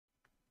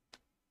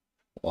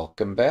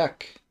Welcome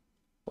back.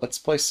 Let's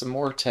play some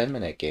more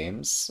 10-minute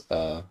games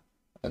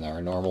in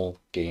our normal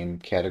game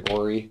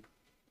category.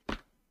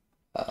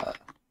 Uh,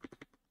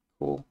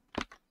 cool.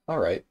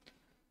 Alright.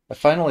 I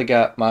finally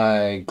got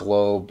my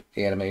globe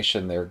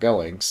animation there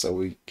going, so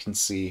we can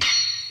see.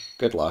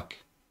 Good luck.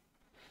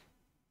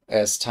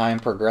 As time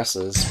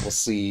progresses, we'll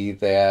see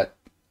that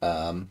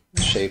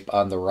shape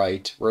on the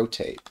right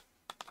rotate.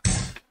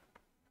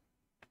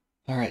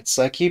 Alright,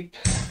 so I keep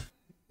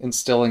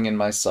instilling in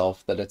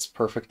myself that it's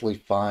perfectly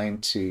fine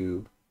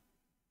to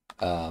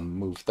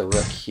move the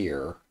rook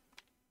here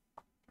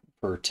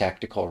for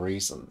tactical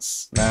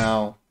reasons.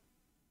 Now,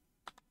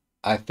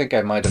 I think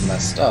I might have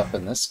messed up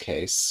in this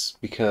case,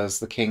 because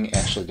the king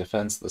actually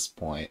defends this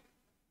point.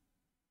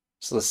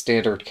 So the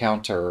standard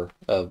counter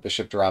of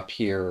bishop drop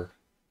here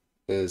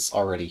is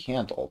already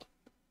handled.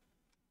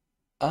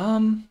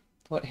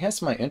 What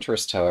has my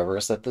interest, however,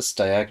 is that this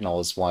diagonal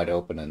is wide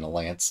open and the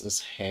lance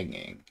is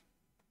hanging.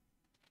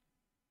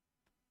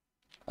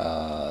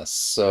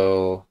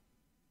 So...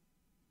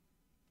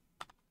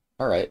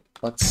 Alright,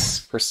 let's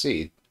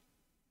proceed.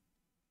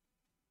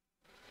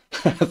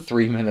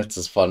 3 minutes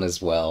is fun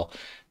as well.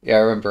 Yeah, I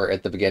remember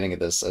at the beginning of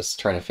this, I was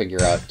trying to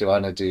figure out, do I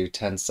want to do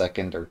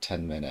 10-second or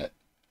 10-minute?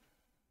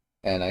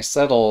 And I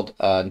settled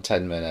on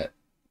 10-minute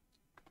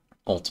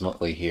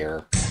ultimately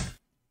here.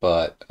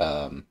 But,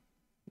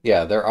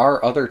 yeah, there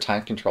are other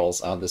time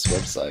controls on this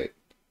website.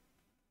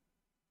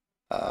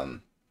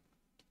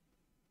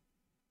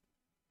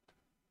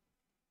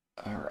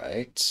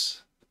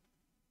 Alright.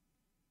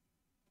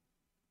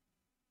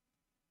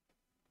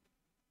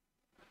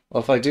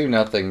 Well, if I do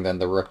nothing, then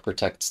the rook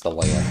protects the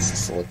lance,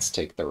 so let's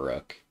take the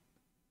rook.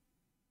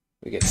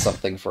 We get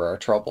something for our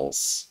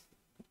troubles.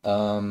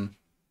 And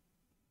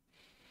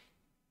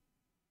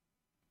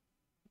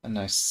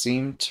I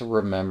seem to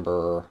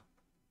remember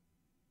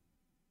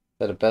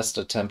that a best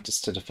attempt is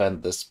to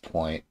defend this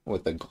point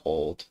with a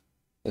gold,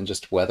 and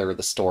just weather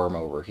the storm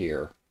over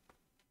here.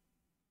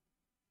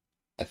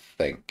 I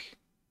think.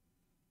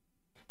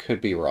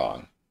 Could be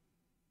wrong.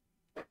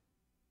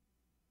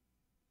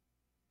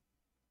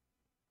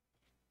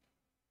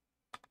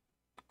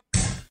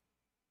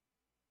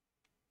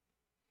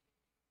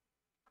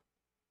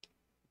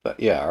 But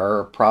yeah,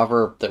 our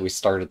proverb that we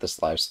started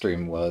this live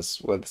stream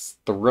was, with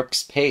the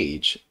rook's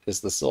page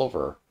is the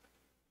silver.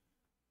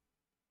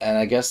 And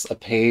I guess a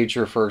page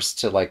refers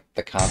to like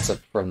the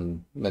concept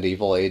from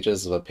medieval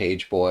ages of a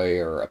page boy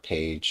or a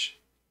page,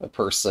 a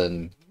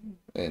person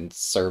in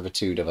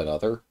servitude of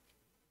another.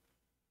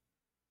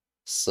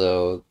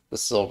 So the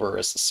silver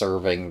is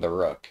serving the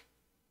rook.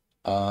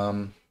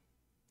 Um,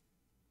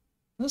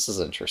 this is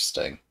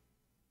interesting.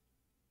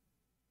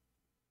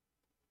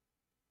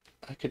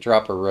 I could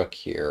drop a rook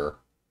here,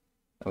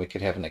 and we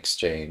could have an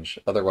exchange.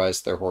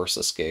 Otherwise, their horse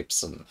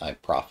escapes, and I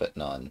profit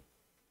none.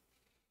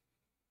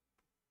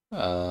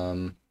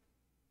 Um,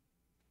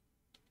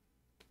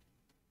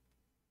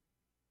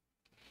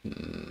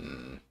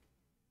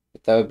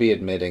 But that would be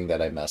admitting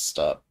that I messed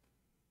up.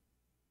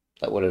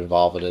 That would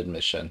involve an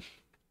admission.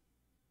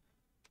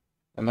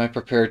 Am I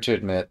prepared to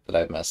admit that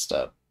I messed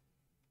up?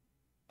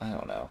 I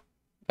don't know.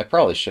 I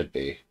probably should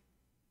be.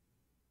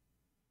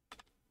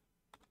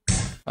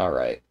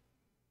 Alright.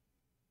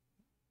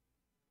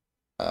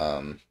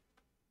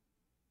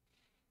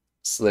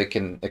 So they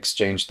can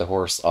exchange the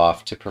horse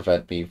off to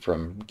prevent me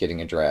from getting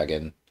a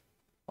dragon.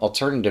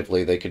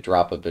 Alternatively, they could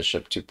drop a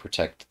bishop to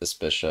protect this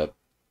bishop.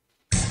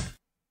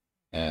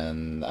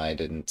 And I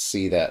didn't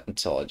see that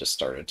until I just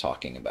started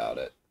talking about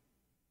it.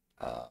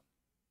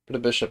 But a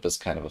bishop is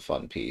kind of a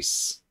fun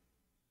piece.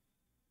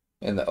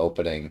 In the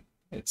opening,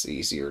 it's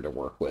easier to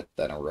work with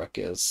than a rook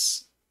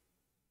is.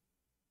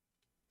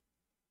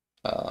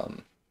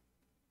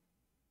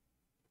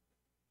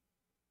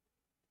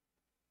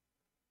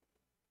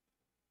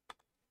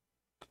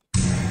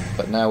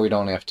 But now we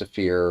don't have to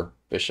fear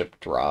bishop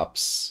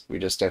drops. We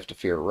just have to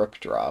fear rook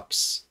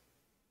drops.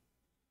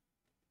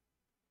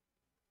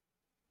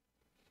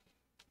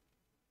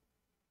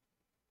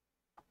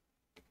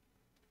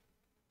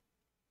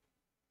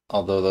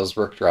 Although those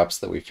rook drops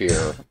that we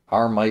fear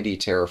are mighty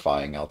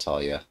terrifying, I'll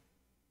tell you.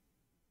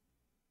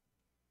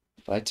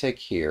 If I take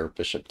here,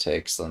 bishop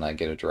takes, then I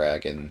get a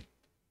dragon.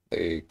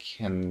 They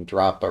can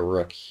drop a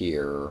rook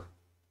here.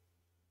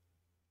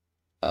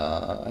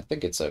 I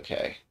think it's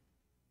okay.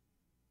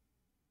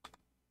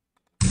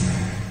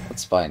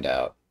 Let's find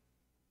out.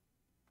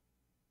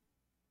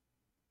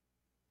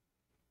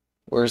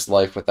 Where's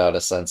life without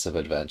a sense of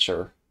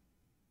adventure?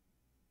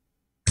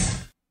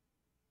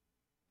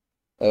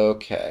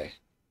 Okay.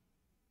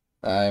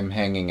 I'm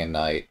hanging a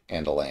knight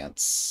and a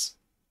lance.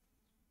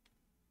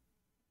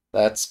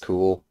 That's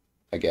cool,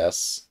 I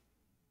guess.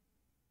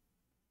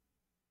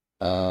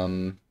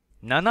 7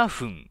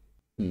分。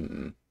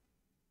Hmm.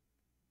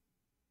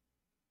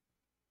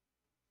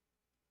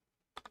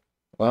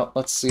 Well,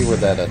 let's see where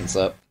that ends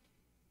up.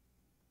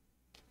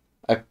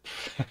 I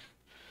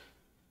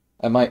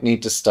I might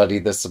need to study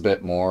this a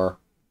bit more.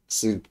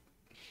 See,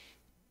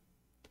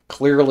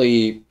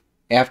 clearly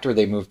after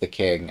they move the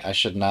king, I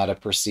should not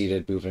have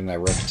proceeded moving my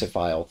rook to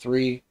file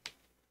 3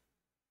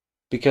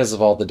 because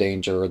of all the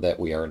danger that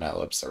we are now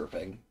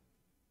observing.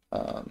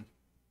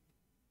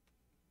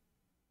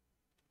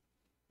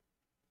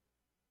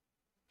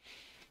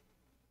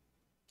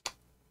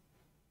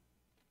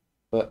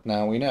 But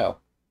now we know.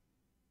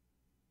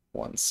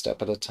 One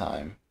step at a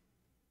time.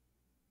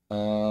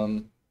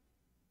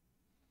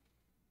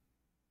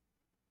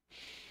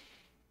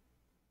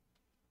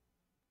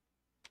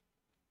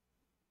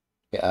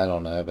 Yeah, I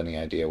don't have any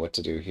idea what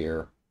to do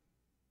here.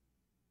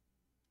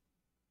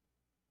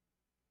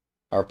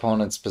 Our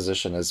opponent's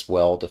position is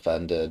well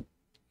defended,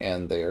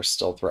 and they are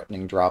still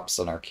threatening drops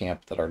on our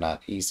camp that are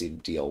not easy to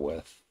deal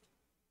with.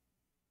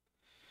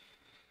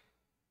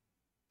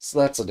 So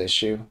that's an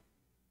issue.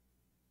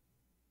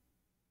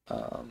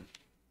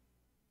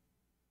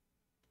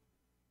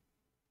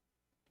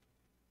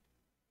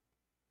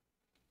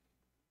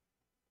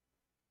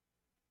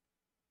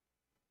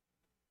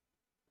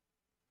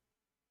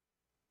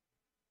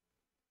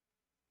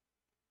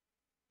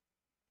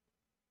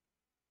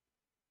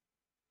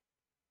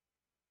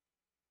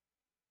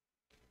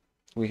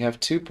 We have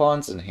 2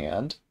 pawns in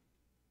hand.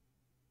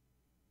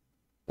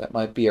 That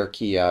might be our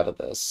key out of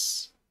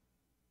this.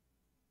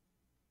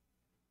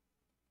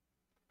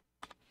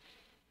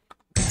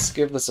 Let's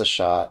give this a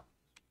shot.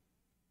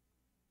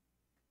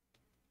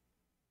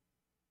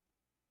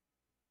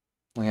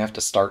 We have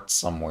to start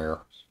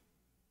somewhere.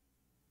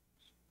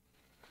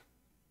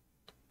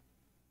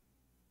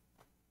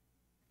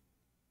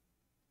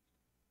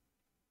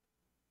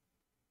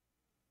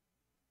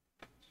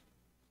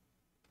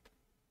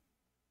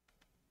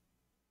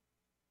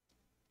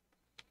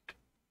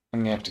 I'm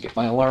gonna have to get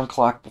my alarm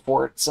clock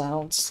before it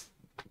sounds.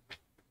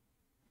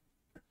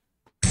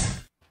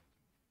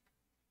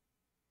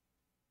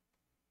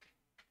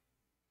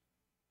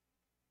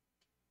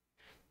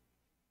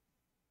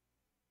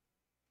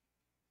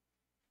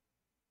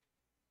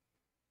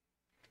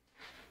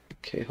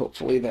 Okay,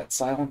 hopefully that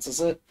silences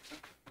it.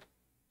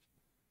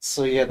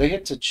 So yeah, they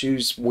had to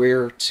choose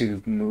where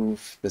to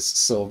move this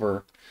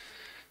silver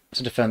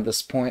to defend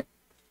this point.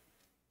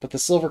 But the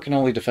silver can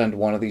only defend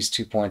one of these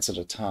 2 points at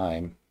a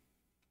time.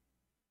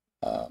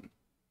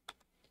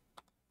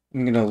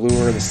 I'm going to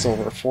lure the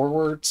silver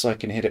forward so I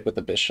can hit it with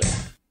the bishop.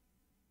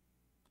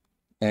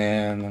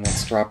 And then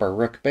let's drop our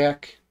rook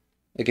back.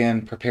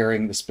 Again,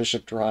 preparing this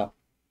bishop drop.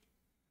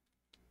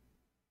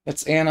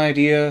 It's an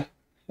idea.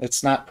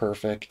 It's not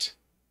perfect.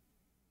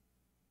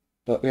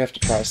 But we have to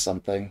try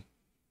something.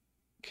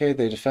 Okay,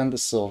 they defend the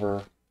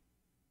silver.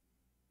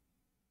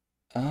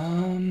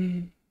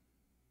 Hmm.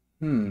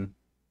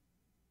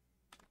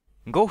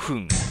 5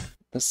分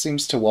This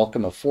seems to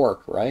welcome a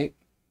fork, right?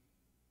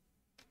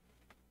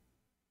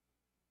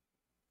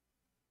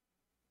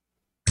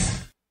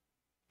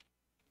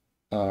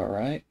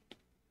 Alright.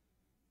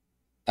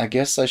 I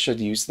guess I should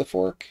use the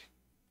fork.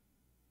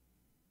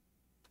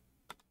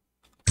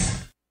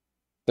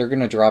 They're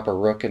going to drop a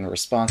rook in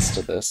response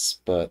to this,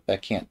 but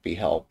that can't be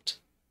helped.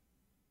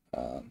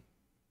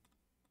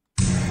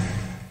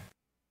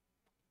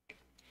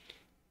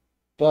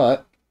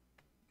 But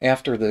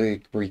after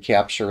the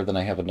recapture, then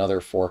I have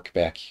another fork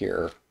back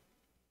here.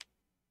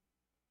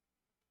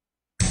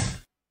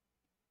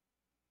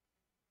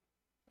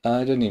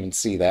 I didn't even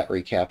see that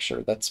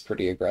recapture. That's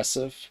pretty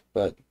aggressive,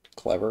 but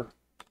clever.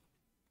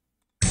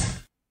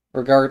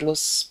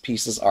 Regardless,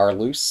 pieces are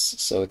loose,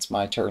 so it's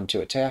my turn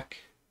to attack.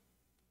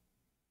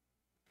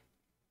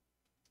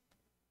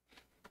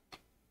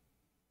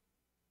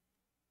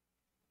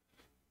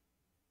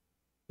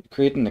 You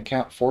created an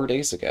account 4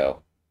 days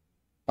ago.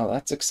 Oh,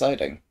 that's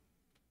exciting.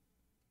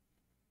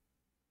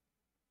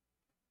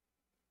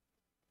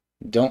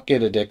 Don't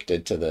get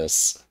addicted to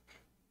this.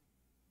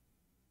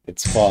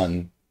 It's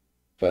fun,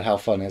 but how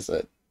fun is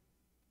it?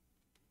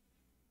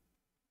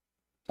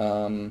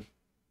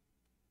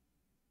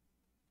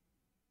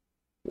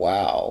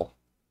 Wow.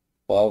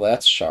 Well,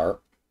 that's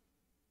sharp.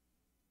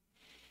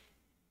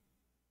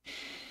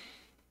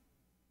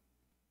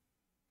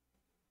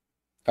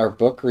 Our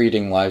book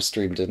reading live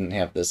stream didn't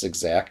have this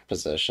exact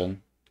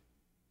position.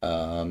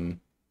 I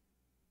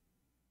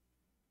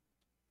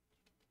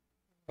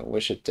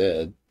wish it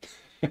did.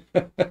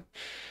 That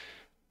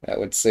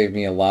would save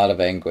me a lot of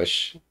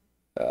anguish,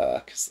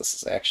 because this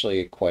is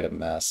actually quite a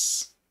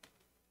mess.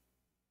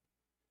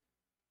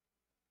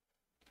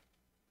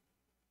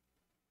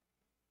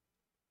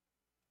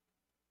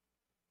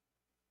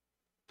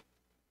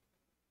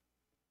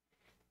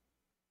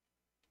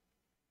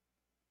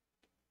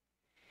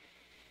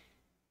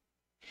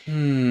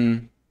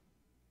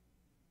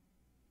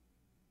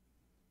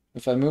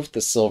 If I move the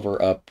silver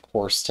up,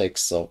 horse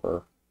takes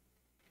silver.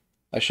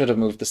 I should have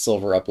moved the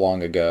silver up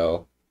long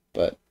ago,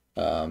 but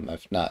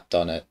I've not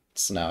done it,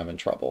 so now I'm in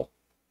trouble.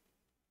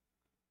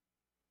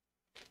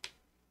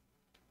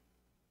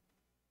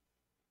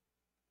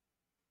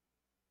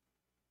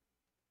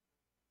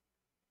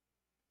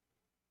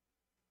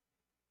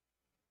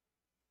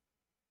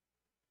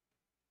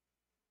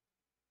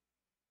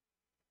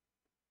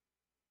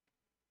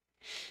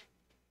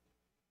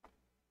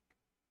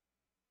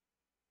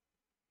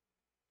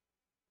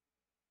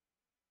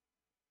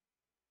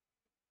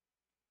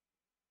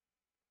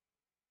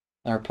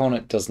 Our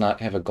opponent does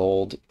not have a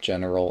gold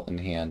general in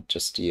hand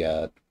just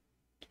yet,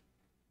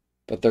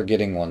 but they're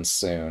getting one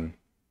soon.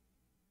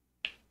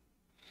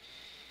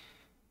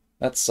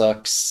 That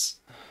sucks.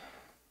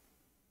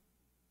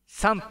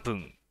 3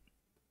分、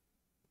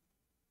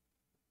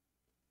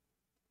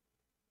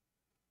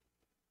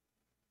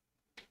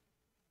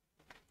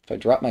If I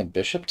drop my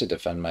bishop to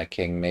defend my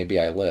king, maybe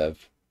I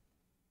live.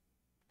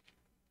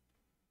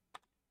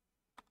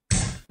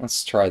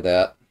 Let's try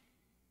that.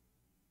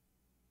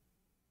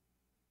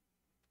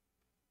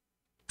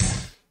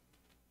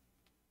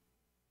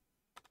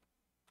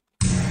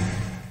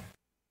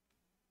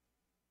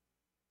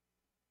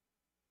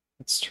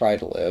 Let's try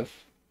to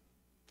live.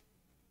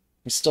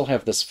 We still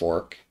have this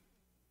fork.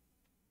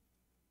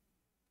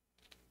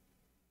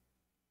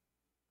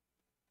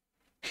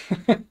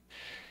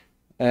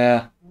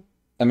 Yeah,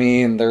 I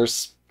mean,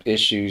 there's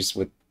issues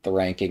with the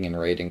ranking and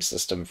rating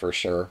system for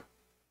sure.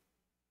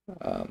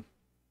 Um,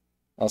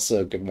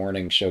 Also, good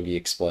morning, Shogi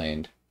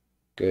explained.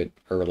 Good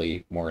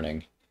early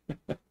morning.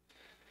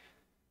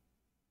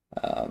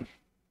 Um,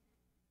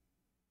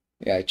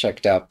 yeah, I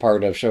checked out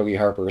part of Shogi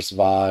Harper's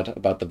VOD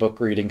about the book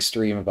reading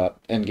stream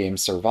about endgame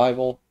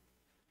survival.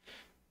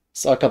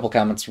 Saw a couple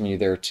comments from you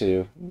there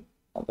too,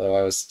 although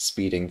I was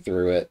speeding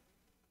through it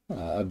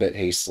a bit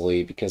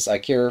hastily because I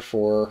care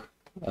for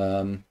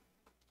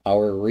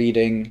our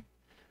reading.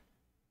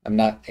 I'm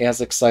not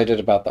as excited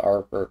about the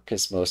artwork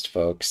as most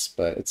folks,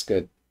 but it's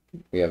good.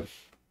 We have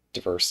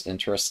diverse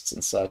interests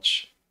and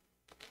such.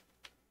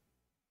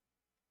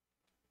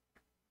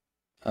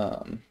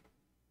 Um,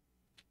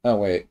 oh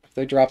wait, if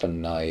they drop a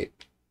knight,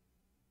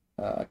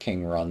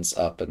 king runs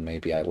up and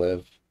maybe I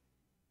live.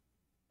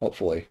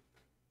 Hopefully.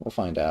 We'll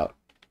find out.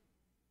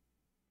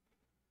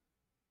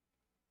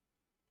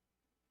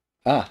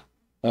 Ah,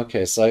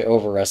 okay, so I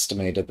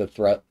overestimated the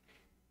threat.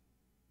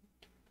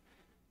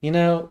 You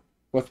know,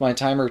 with my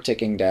timer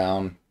ticking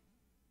down,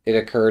 it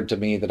occurred to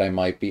me that I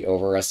might be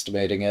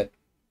overestimating it.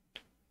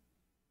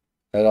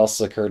 It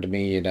also occurred to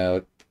me,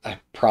 I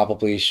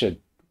probably should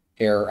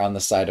err on the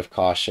side of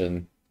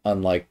caution,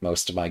 unlike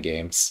most of my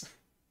games.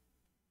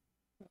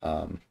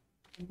 Um,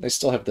 they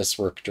still have this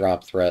rook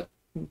drop threat,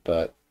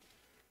 but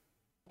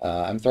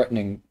I'm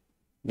threatening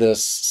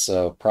this,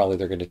 so probably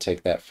they're going to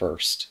take that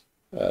first.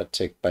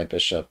 Take my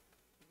bishop,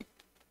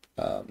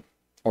 um,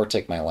 or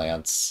take my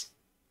lance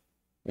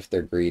if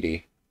they're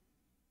greedy.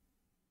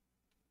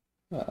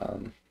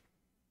 Um,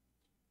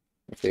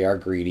 if they are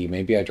greedy,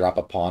 maybe I drop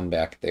a pawn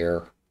back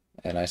there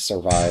and I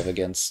survive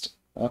against...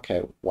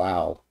 Okay,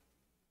 wow.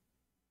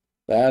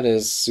 That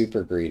is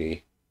super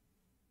greedy.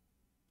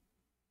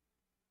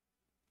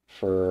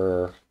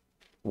 For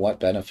what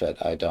benefit,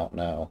 I don't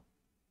know.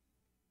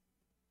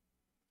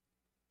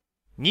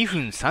 2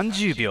分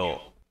30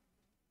秒、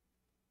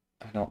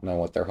I don't know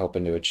what they're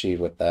hoping to achieve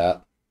with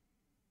that.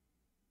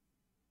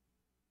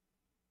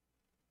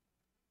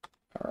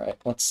 Alright,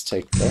 let's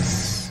take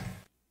this.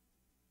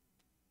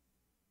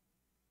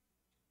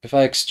 If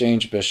I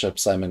exchange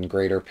bishops, I'm in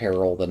greater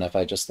peril than if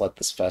I just let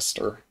this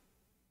fester.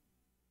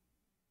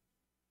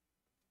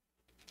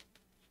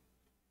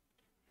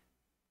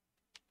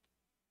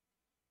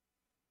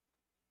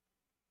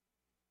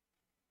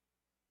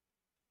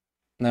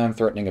 Now I'm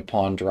threatening a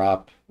pawn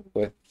drop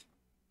with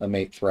a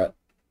mate threat.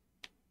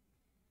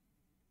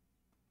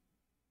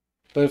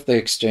 But if they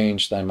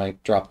exchange, then I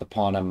might drop the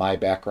pawn on my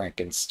back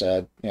rank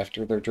instead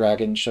after their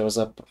dragon shows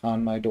up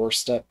on my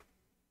doorstep.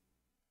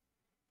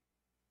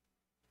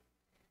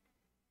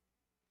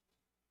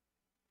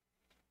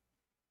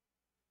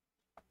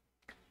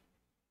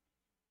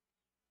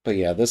 But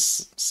yeah,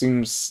 this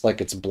seems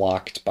like it's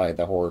blocked by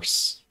the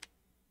horse.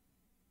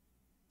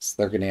 So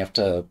they're going to have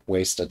to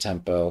waste a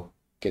tempo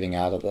getting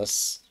out of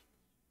this.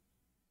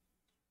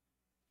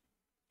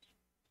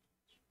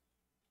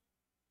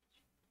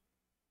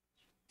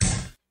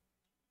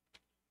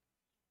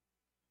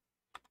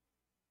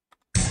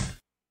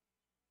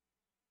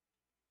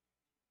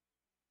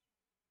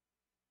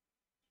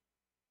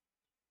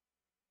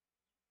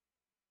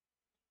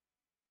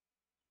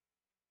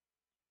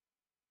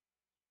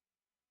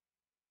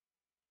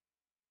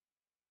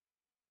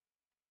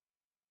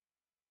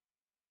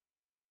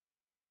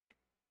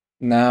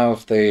 Now,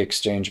 if they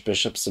exchange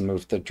bishops and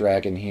move the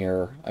dragon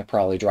here, I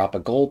probably drop a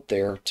gold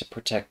there to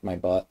protect my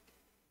butt.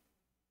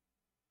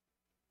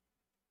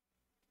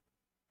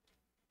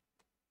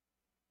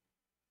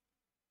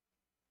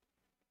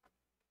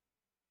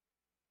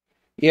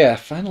 Yeah,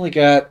 finally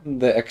got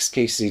the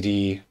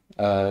XKCD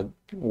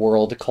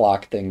world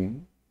clock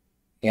thing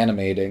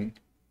animating.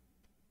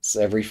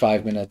 So every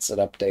 5 minutes it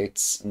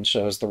updates and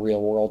shows the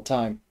real world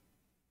time.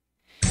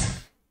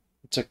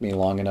 It took me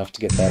long enough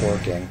to get that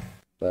working,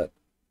 but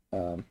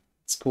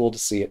it's cool to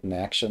see it in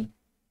action.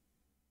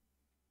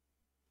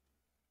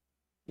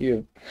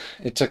 You,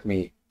 it took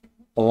me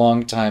a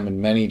long time and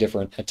many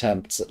different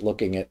attempts at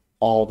looking at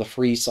all the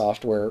free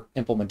software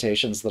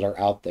implementations that are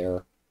out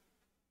there,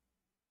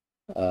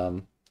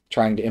 um,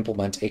 trying to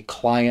implement a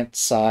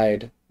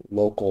client-side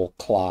local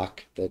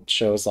clock that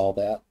shows all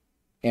that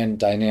and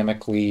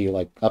dynamically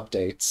like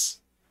updates.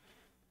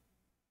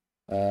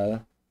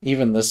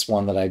 Even this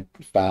one that I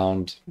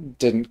found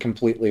didn't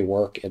completely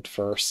work at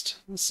first,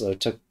 so it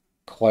took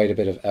quite a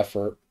bit of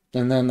effort.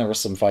 And then there was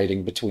some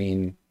fighting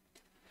between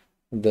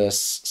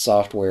this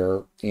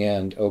software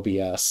and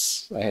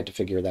OBS. I had to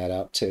figure that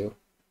out too.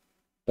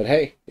 But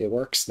hey, it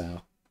works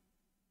now.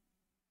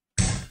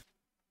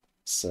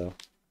 So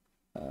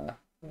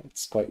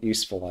it's quite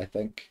useful, I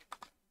think.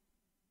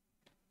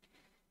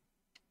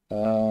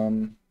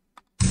 We're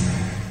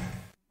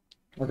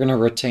going to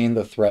retain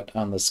the threat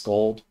on this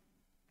gold.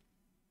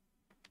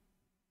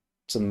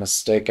 It's a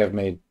mistake I've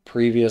made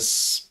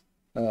previously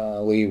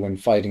when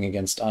fighting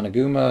against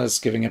Oniguma, is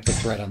giving up the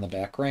threat on the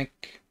back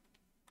rank.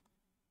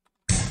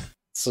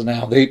 So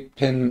now they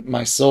pin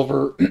my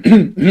silver.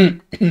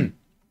 And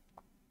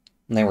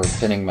they were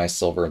pinning my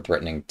silver and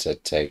threatening to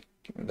take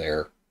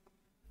their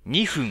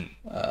 2分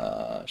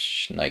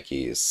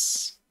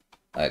Schnikes.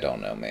 I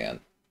don't know, man.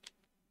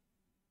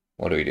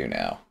 What do we do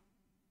now?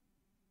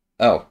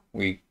 Oh,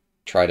 we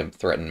try to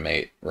threaten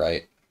mate,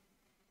 right?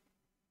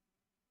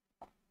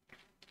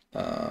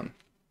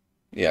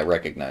 Yeah,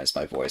 recognize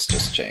my voice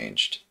just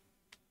changed.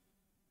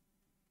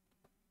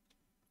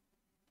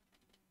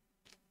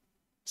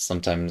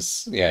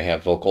 Sometimes, yeah, I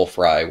have vocal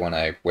fry when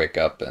I wake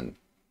up and,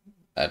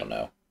 I don't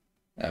know,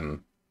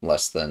 I'm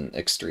less than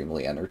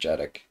extremely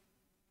energetic.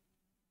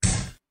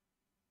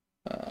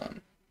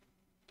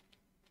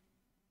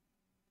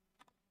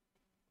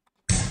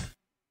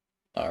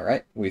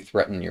 Alright, we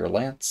threaten your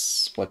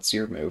lance. What's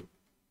your move?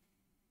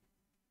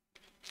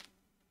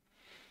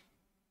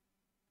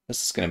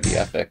 This is going to be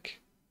epic.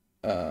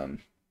 Mm-hmm.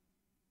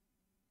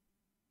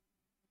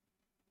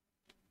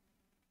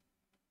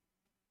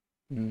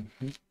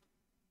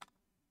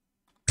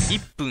 1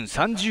分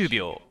30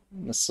秒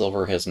The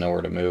silver has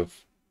nowhere to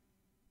move.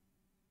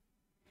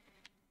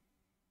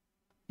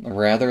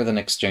 Rather than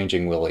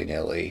exchanging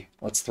willy-nilly,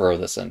 let's throw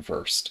this in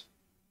first.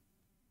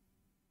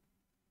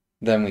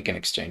 Then we can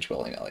exchange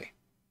willy-nilly.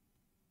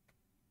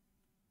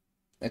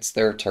 It's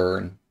their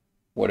turn.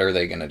 What are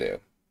they going to do?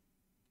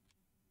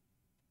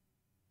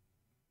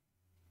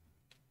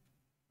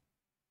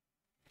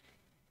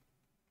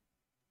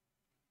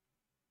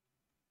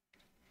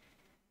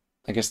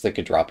 I guess they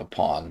could drop a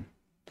pawn.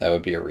 That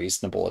would be a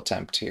reasonable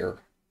attempt here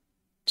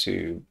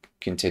to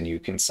continue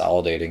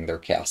consolidating their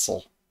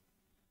castle.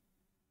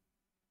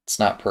 It's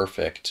not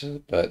perfect,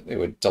 but it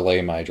would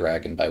delay my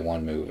dragon by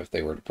one move if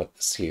they were to put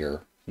this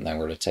here, and I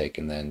were to take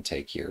and then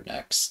take here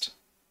next.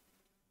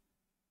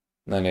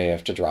 And then they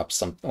have to drop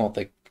something. Well,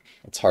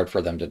 it's hard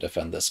for them to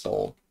defend this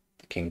gold.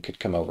 The king could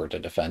come over to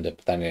defend it,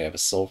 but then they have a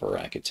silver,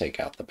 and I could take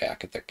out the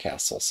back of their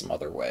castle some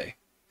other way.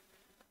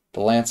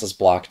 The lance is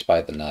blocked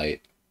by the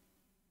knight.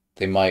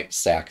 They might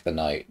sack the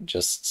knight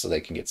just so they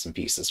can get some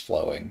pieces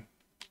flowing.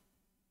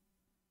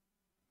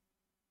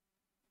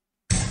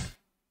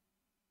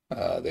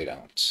 They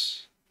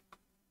don't.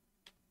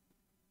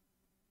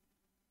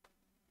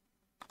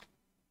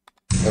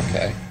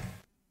 Okay.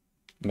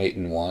 Mate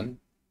in one.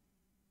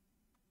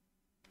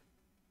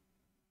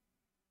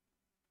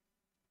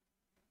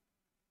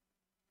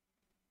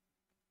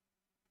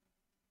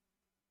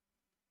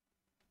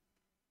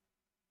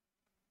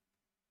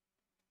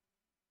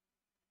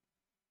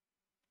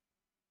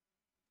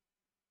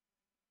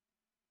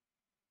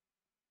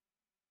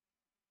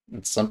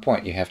 At some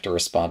point you have to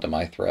respond to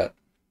my threat.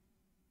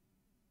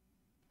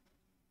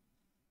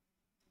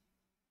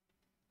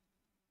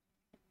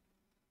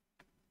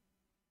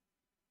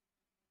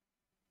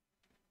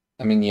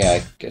 I mean, yeah,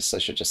 I guess I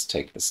should just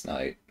take this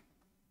knight.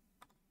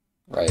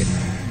 Right.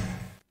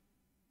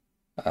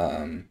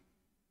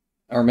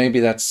 Or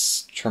maybe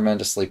that's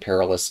tremendously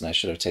perilous and I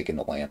should have taken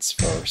the lance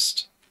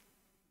first.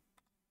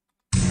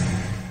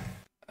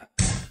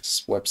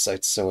 This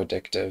website's so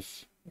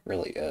addictive. It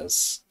really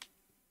is.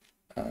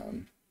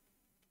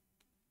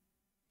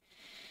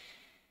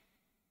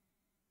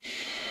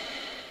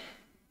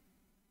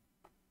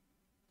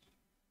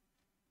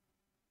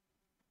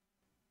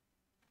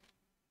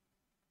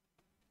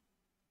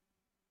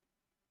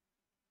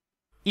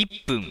 1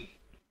分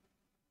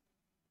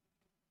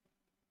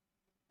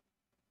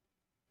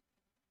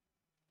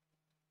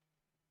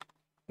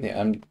Yeah,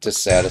 I'm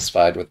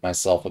dissatisfied with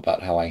myself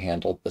about how I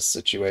handled this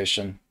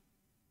situation.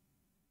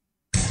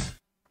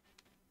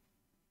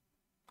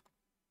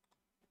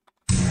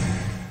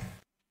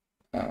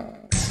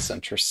 This is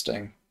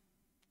interesting.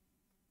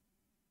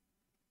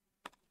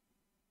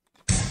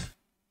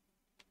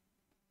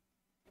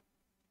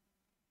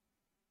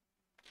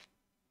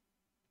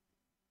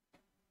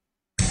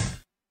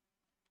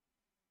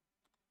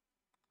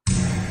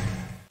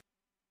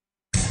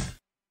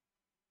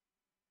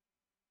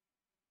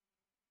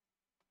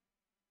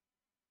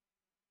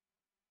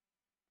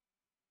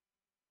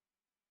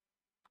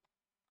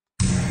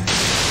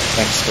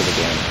 Thanks for the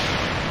game.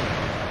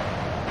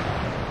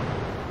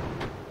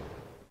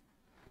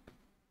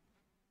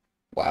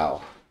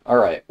 Wow.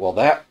 Alright, well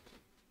that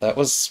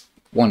was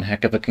one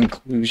heck of a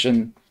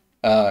conclusion.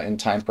 In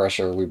time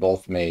pressure, we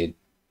both made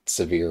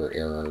severe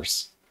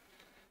errors.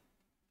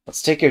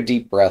 Let's take a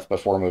deep breath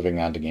before moving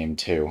on to game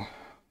 2.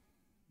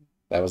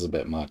 That was a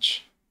bit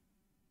much.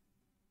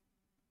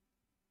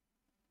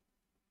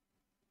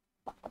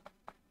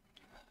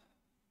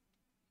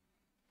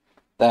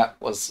 That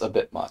was a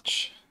bit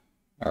much.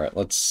 All right,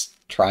 let's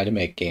try to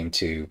make game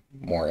 2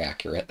 more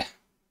accurate.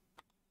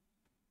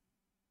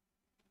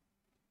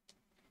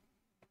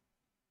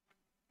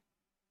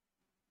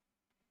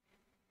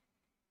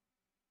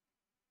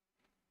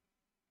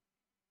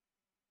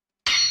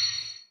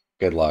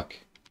 Good luck.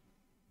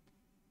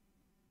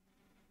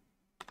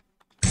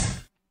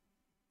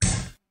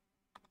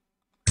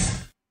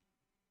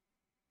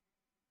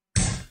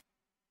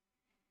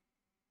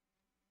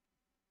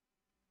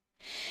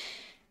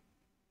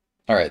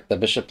 All right, the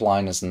bishop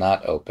line is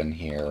not open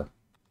here,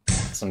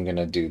 so I'm going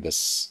to do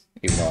this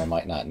even though I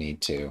might not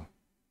need to.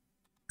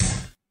 I'm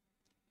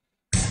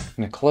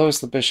going to close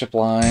the bishop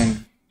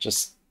line,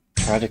 just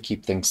try to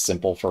keep things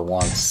simple for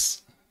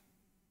once,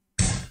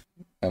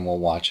 and we'll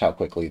watch how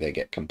quickly they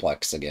get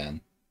complex again.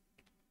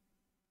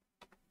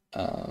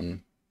 Here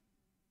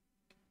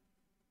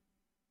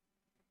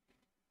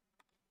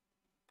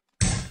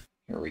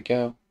we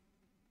go.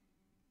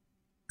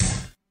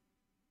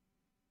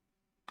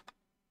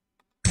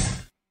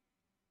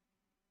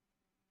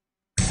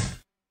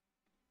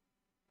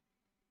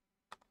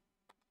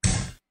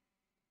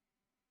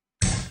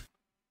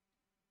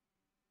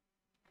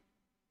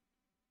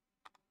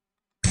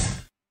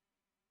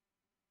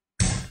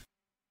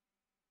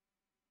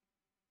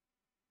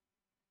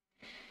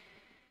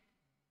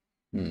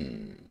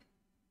 Hmm.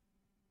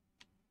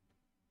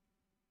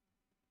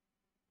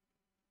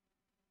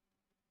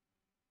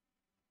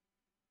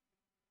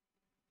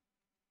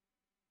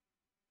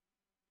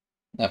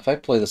 Now, if I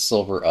play the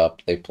silver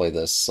up, they play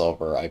the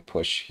silver, I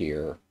push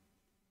here.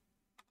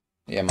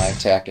 Yeah, my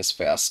attack is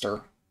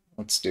faster.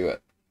 Let's do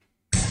it.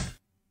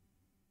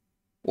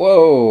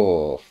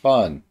 Whoa,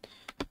 fun.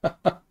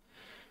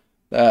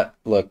 That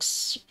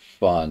looks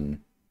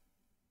fun.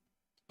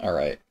 All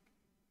right.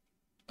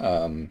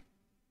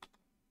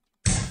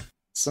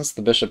 Since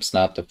the bishop's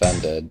not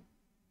defended,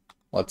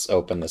 let's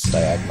open this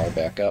diagonal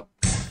back up.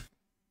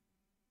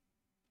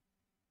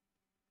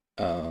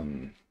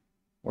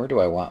 Where do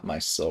I want my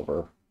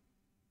silver?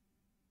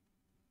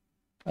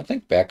 I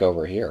think back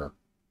over here.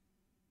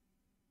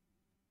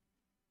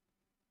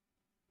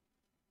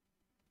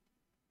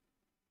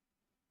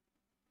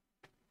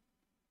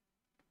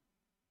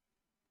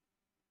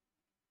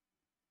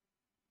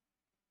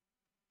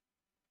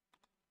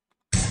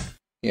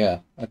 Yeah,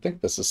 I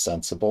think this is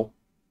sensible.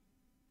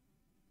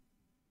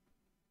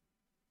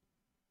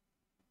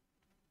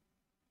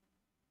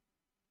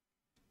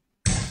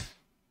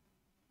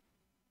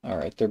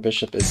 Alright, their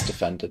bishop is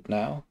defended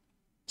now,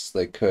 so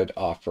they could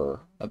offer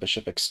a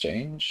bishop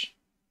exchange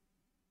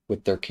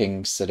with their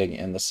king sitting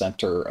in the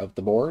center of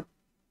the board.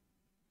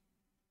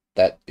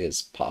 That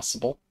is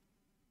possible.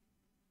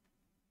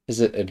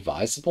 Is it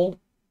advisable?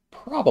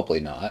 Probably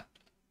not.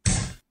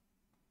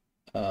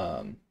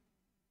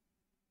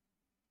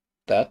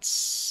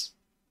 That's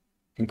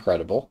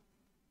incredible.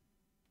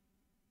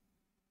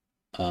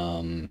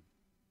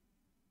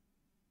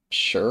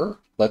 Sure,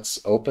 let's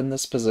open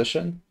this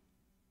position.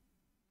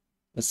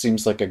 This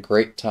seems like a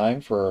great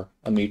time for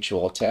a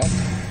mutual attack.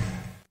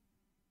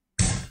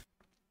 I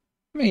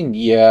mean,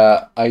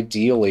 yeah,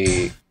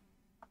 ideally,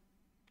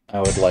 I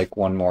would like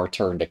one more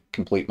turn to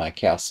complete my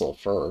castle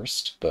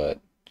first, but,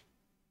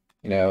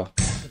 you know,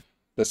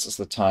 this is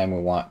the time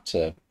we want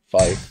to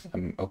fight.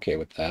 I'm okay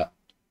with that.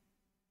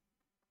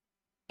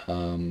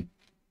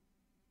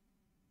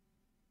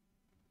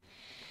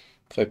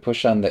 If I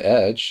push on the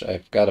edge,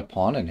 I've got a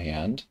pawn in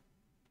hand.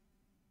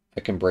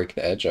 I can break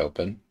the edge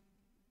open.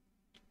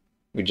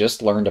 We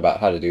just learned about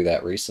how to do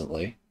that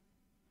recently.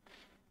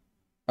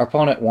 Our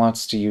opponent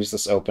wants to use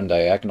this open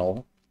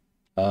diagonal.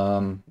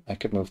 I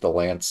could move the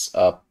lance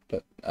up,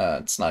 but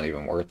it's not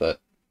even worth it,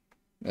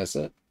 is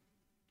it?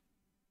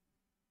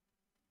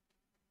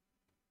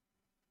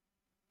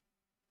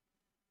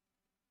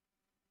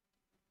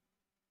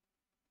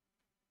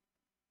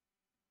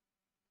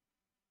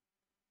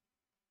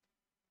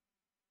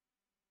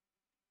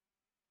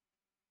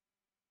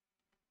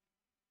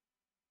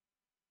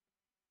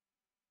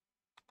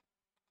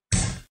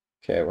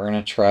 Okay, we're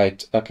gonna try.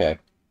 Okay,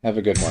 have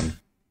a good one.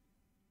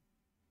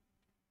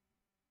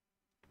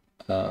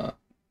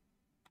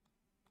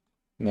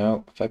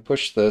 No, if I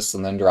push this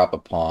and then drop a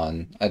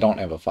pawn, I don't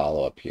have a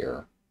follow-up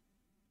here.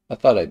 I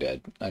thought I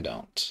did. I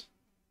don't.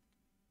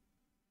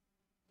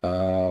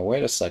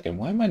 Wait a second.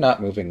 Why am I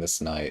not moving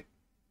this knight?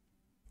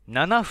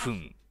 7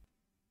分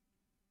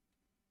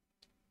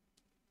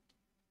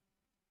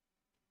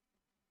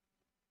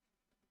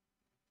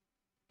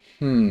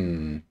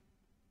Hmm.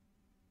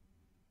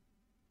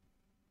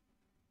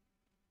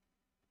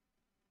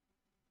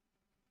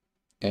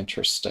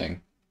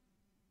 Interesting.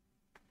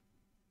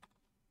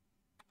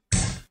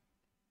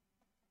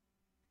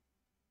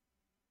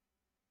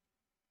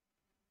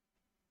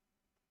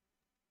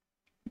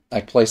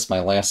 I place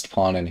my last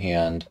pawn in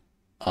hand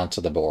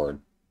onto the board.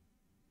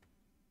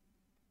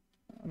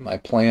 My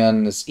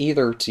plan is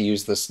either to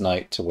use this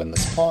knight to win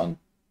this pawn,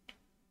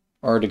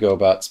 Or to go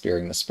about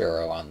spearing the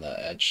sparrow on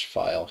the edge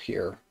file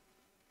here.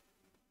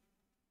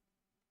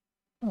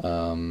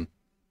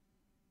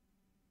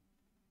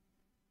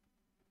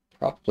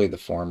 Probably the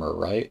former,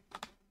 right?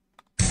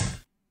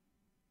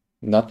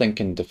 Nothing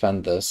can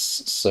defend this,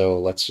 so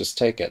let's just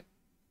take it.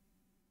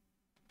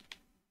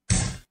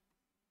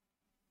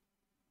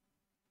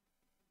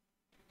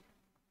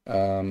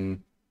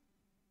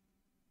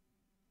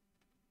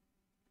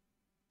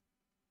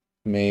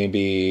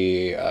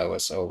 Maybe I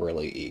was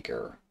overly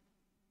eager.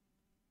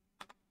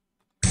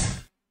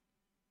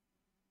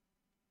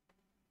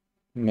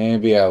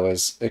 Maybe I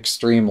was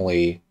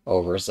extremely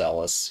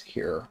overzealous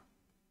here.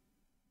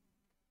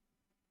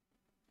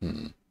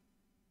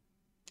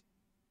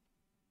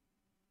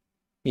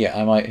 Yeah,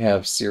 I might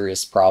have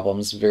serious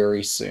problems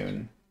very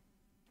soon.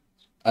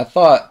 I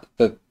thought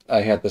that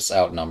I had this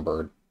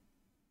outnumbered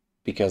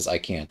because I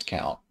can't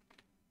count.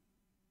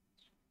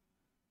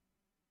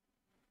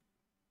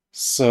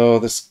 So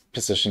this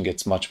position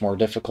gets much more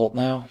difficult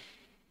now.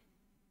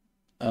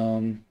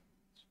 Um,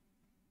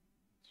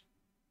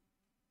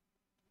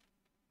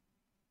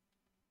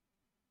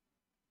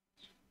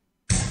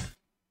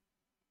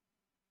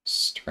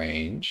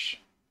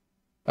 Strange.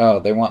 Oh,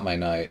 they want my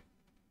knight.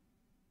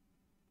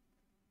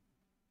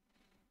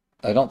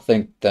 I don't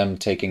think them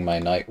taking my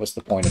knight was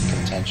the point of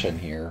contention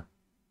here.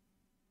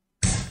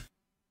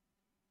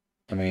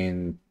 I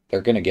mean,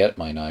 they're gonna get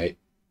my knight.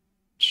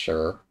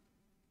 Sure.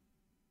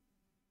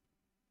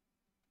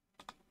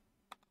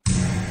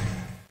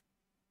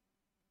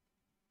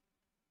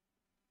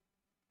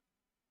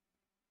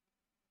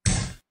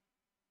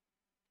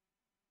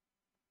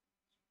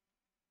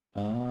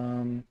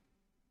 Um,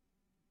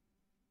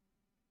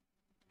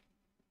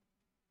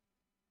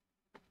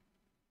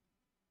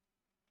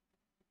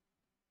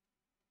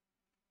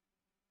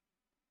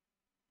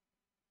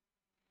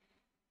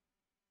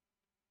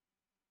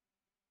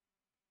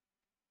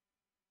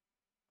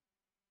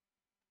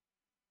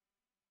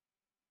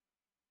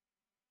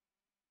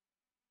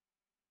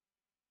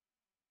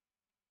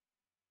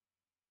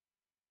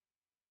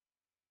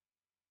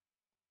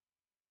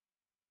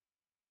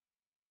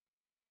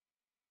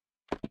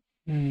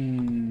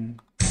 hmm.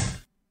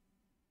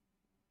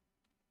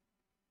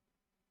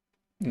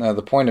 No,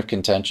 the point of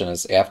contention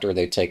is after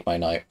they take my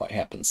knight, what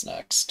happens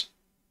next?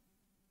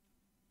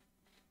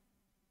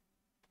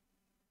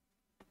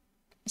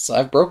 So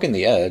I've broken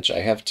the edge. I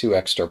have 2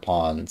 extra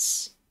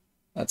pawns.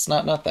 That's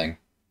not nothing.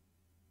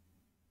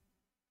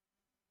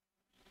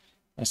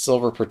 My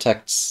silver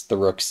protects the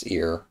rook's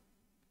ear.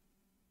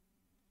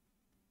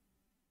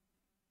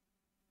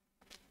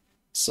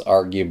 So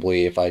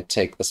arguably, if I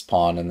take this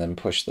pawn and then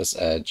push this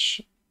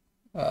edge,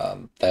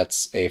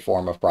 that's a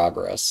form of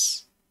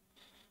progress.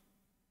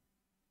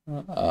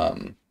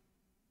 Um,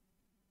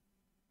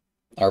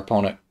 our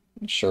opponent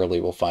surely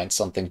will find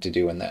something to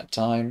do in that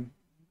time,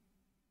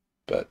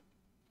 but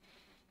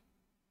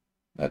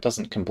that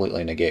doesn't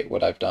completely negate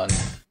what I've done.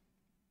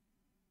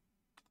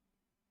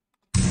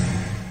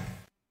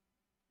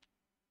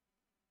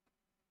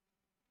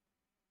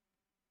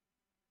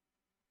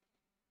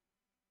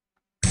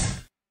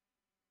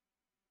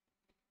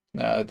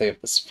 They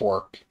have this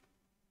fork.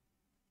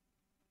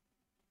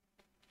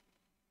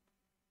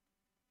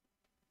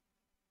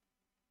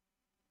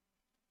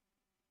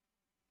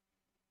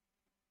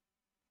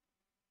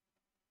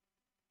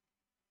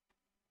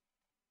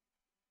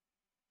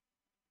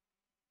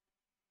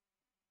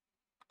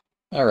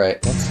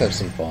 Alright, let's have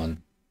some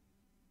fun.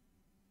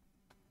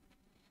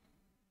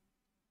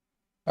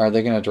 Are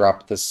they going to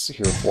drop this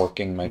here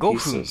forking my 5分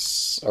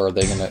pieces? Or are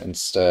they going to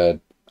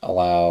instead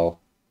allow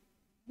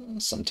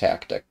some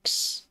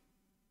tactics?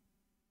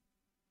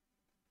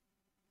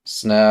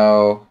 So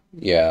now,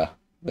 yeah,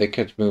 they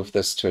could move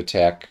this to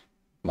attack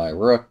my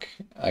rook.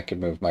 I could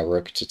move my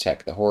rook to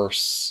attack the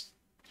horse.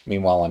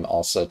 Meanwhile, I'm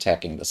also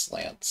attacking this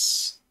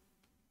lance.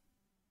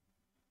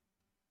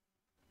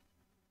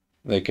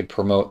 They could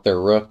promote their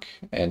rook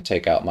and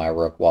take out my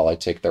rook while I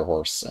take their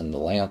horse and the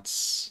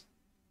lance.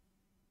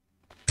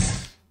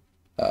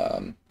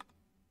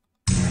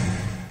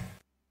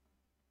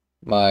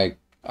 My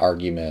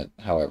argument,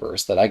 however,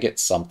 is that I get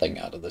something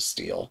out of this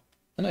deal,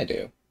 and I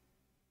do.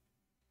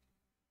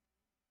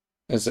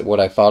 Is it what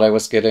I thought I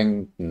was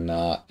getting?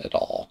 Not at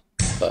all,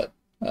 but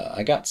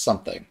I got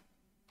something.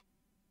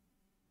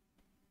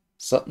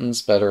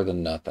 Something's better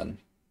than nothing.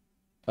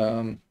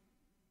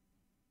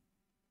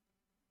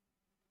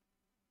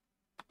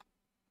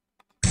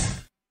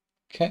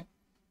 Okay.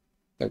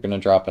 They're going to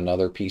drop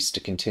another piece to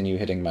continue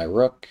hitting my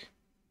rook.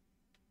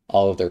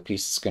 All of their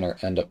pieces are going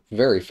to end up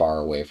very far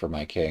away from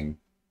my king.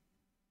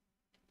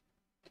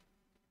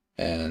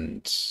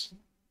 And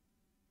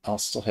I'll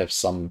still have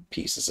some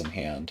pieces in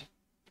hand.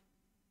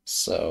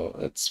 So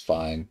it's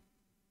fine.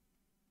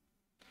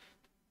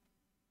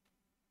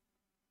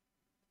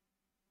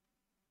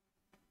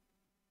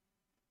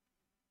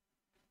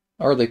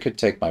 Or they could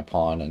take my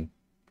pawn,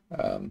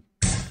 and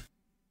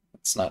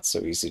it's not so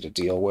easy to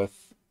deal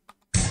with.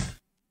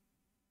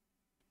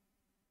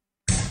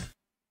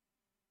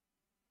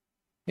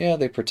 Yeah,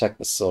 they protect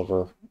the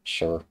silver,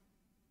 sure.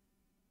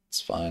 It's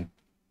fine.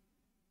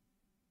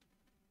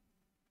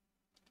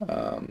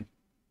 Um,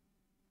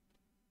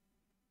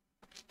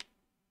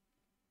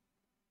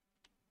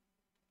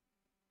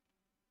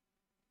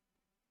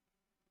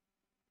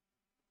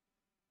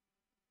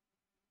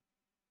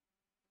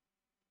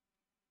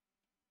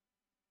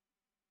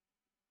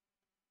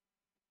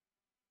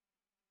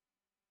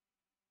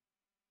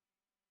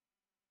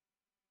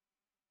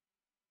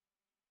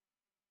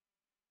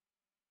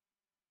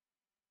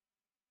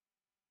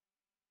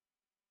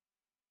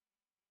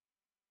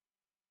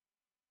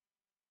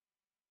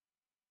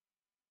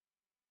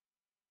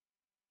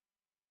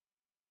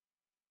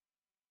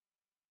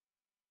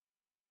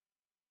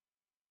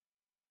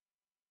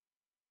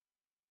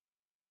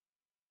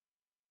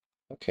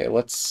 okay,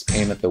 let's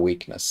aim at the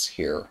weakness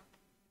here.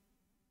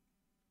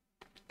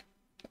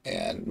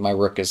 And my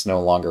rook is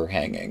no longer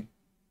hanging.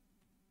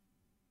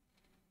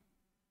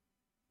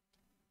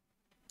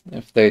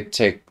 If they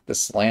take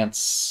this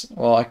lance,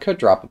 well, I could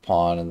drop a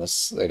pawn, and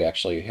this they'd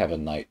actually have a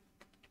knight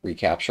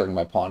recapturing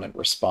my pawn in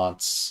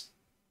response.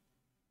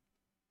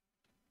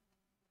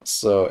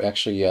 So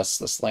actually, yes,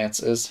 this lance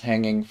is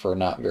hanging for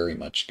not very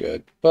much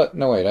good. But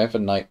no, wait, I have a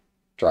knight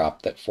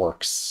drop that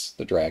forks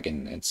the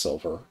dragon in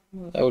silver.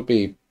 That would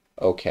be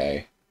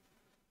okay.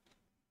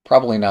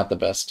 Probably not the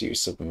best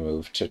use of a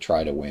move to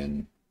try to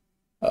win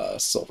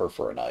silver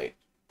for a knight,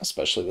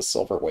 especially the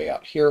silver way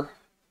out here,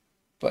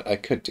 but I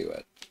could do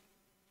it.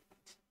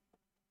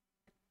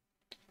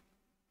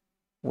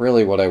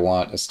 Really what I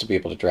want is to be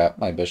able to drop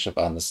my bishop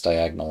on this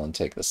diagonal and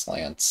take this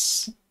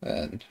lance,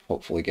 and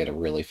hopefully get a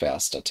really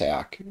fast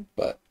attack,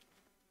 but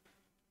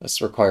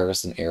this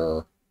requires an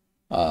error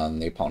on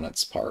the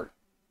opponent's part.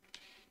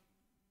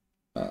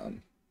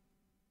 Um,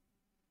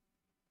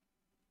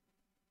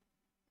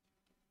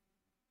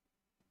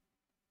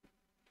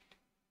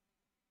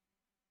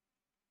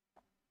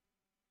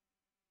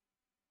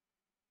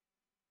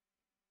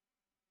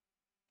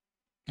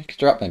 I could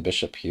drop my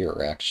bishop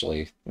here,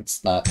 actually.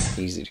 It's not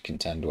easy to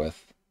contend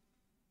with.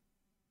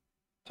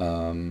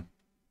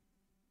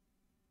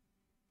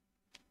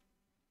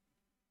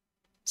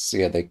 So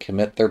yeah, they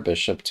commit their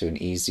bishop to an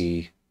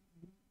easy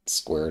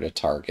square to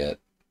target.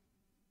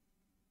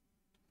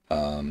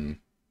 Um,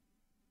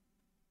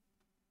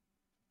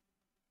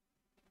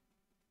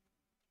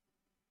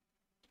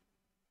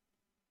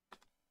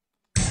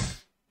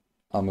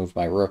 I'll move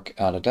my rook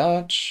out of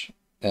dodge,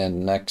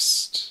 and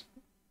next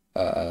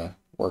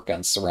work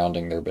on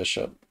surrounding their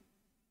bishop.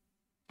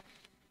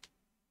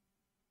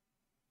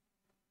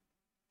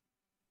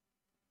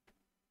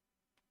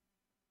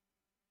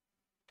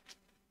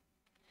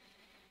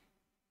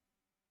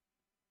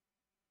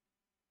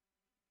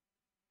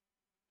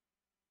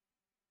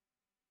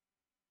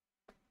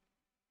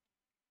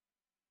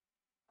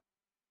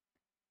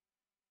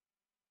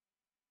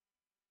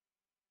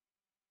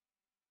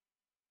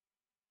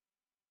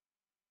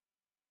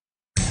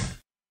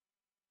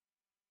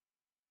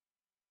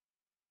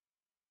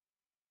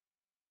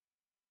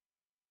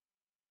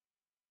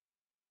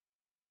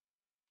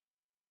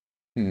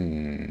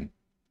 Hmm.3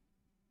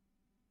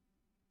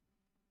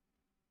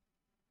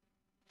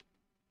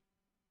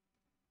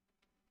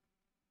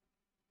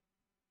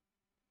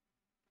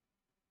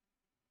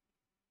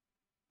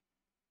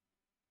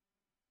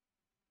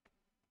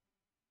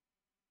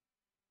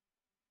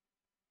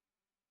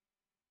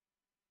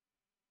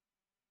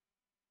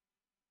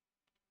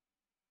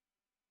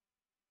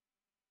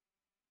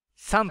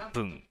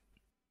分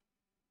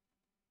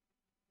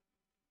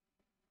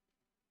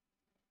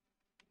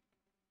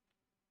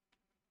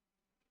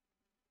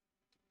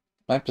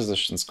My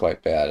position's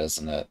quite bad,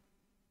 isn't it?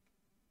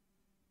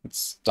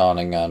 It's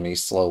dawning on me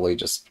slowly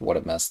just what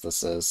a mess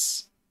this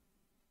is.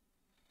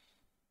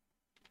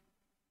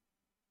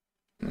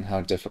 And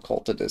how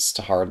difficult it is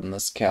to harden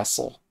this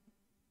castle.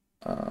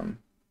 Um,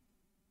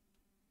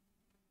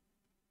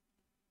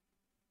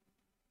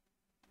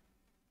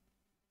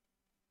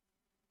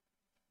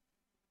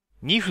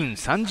 2分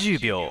30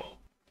秒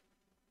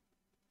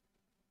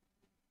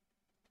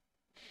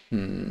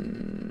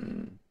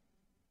hmm.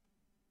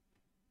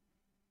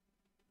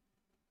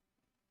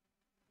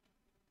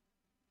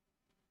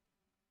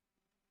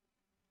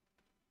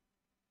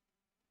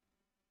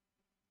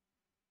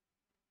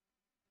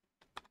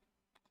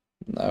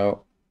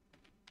 No.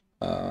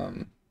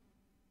 Um,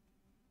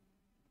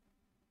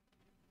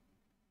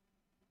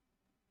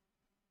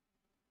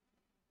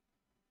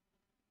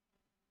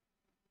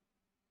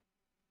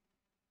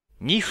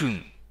 2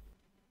分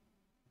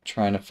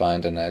trying to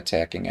find an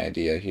attacking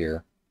idea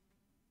here.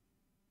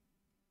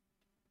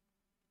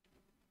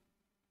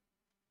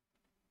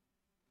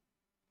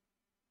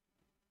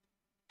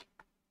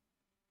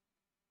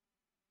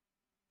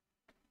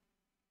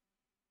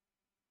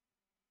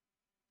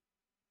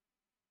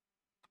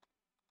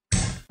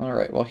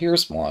 Alright, well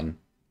here's one.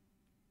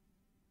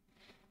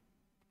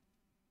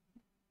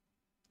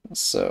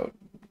 So,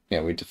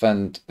 yeah, we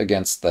defend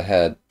against the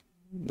head.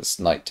 This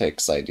knight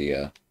takes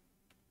idea.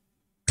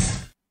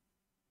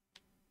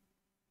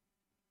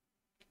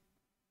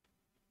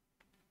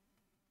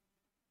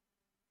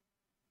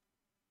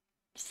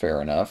 Fair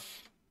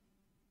enough.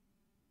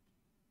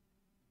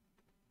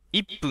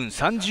 1分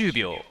30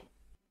秒。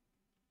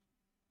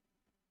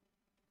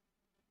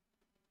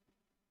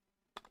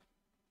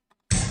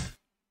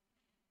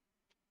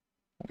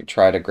We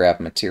try to grab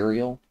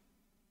material,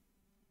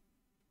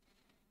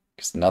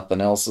 because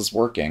nothing else is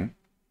working.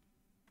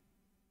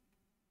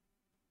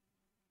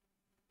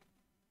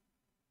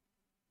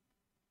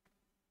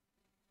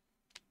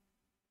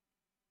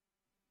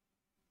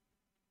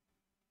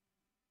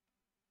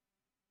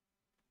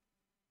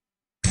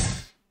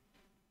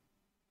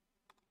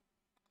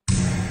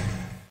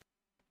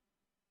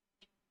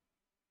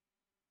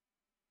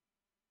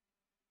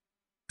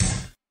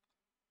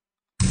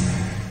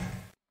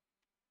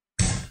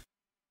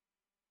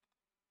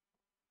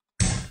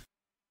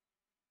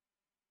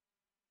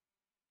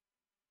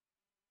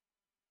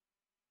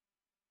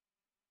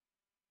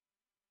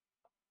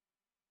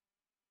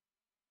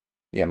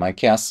 Yeah, my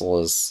castle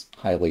is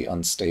highly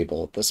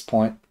unstable at this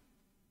point.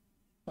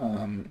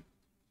 Um,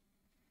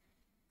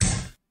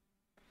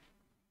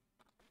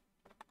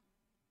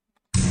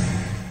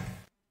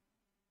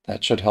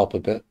 that should help a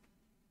bit.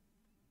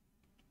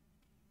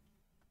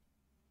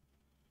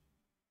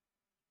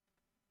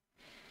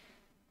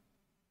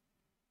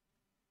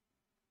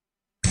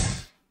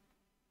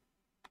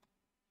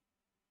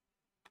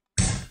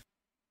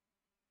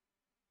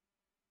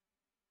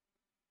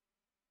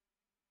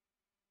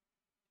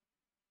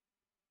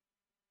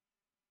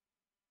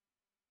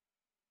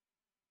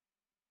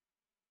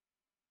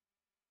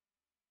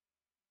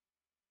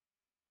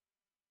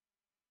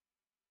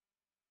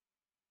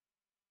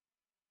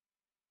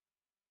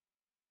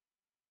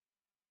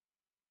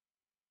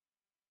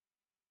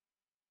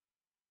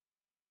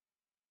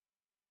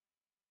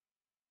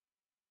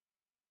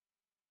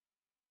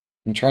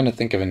 I'm trying to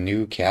think of a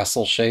new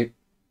castle shape,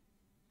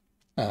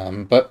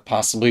 but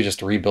possibly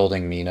just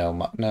rebuilding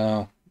Mino.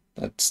 No,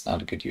 that's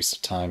not a good use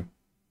of time.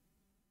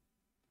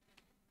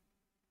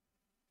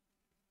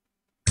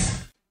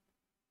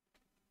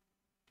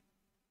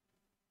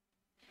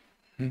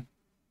 Hmm.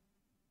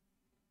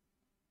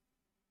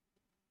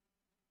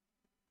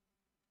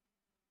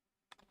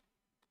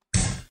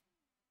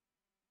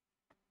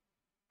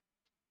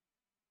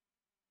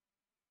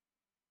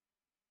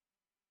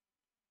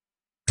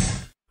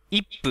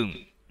 1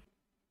分。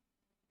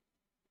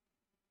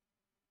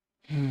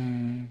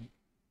Hmm.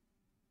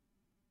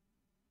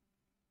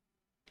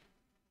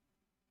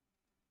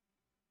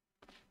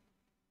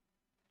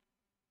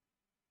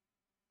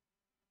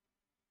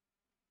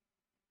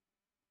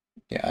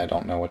 Yeah, I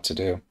don't know what to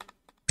do.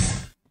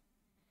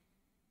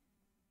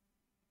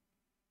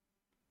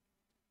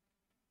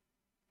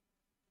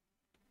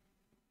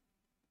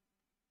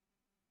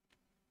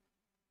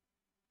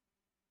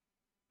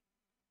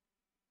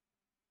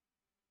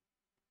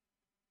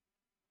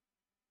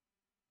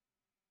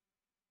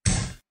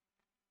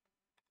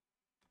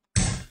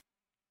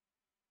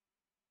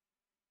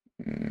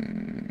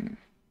 Hmm.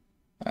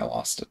 I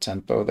lost a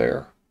tempo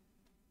there.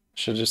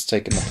 Should have just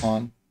taken the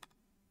pawn.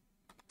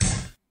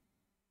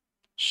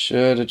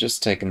 Should have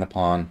just taken the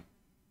pawn.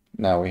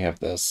 Now we have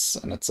this,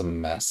 and it's a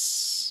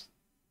mess.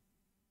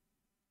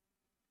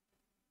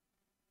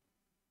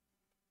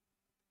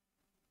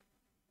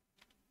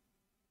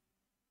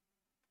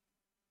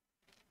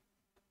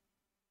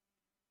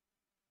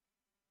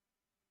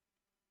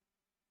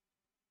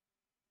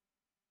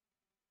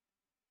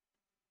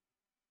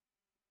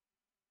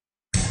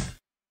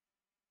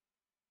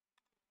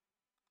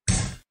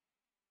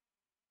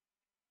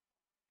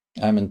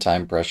 I'm in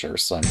time pressure,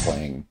 so I'm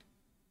playing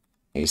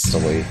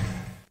hastily,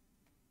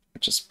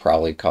 which is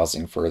probably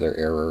causing further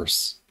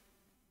errors.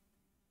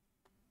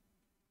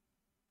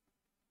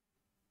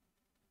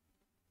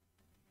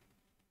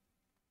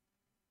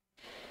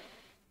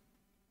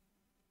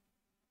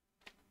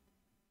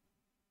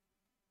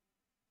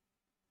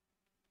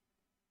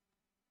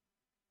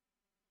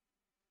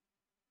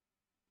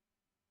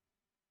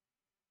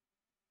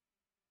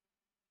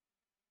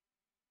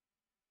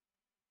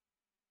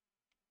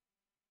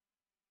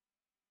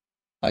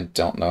 I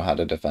don't know how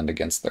to defend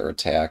against their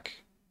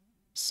attack,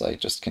 so I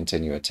just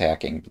continue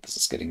attacking, but this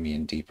is getting me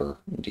in deeper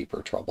and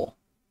deeper trouble.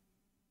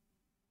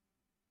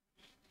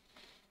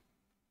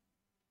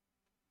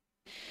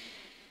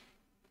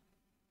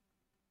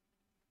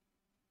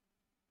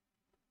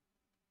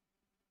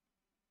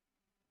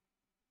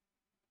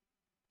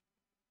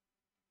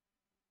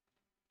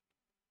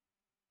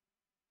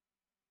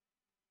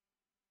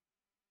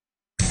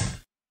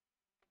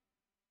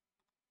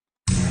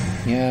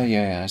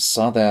 Yeah, I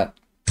saw that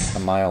a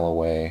mile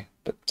away,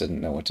 but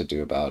didn't know what to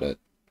do about it.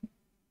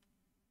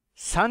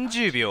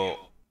 30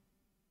秒。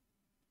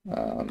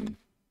Um,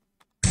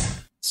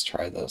 let's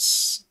try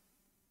this.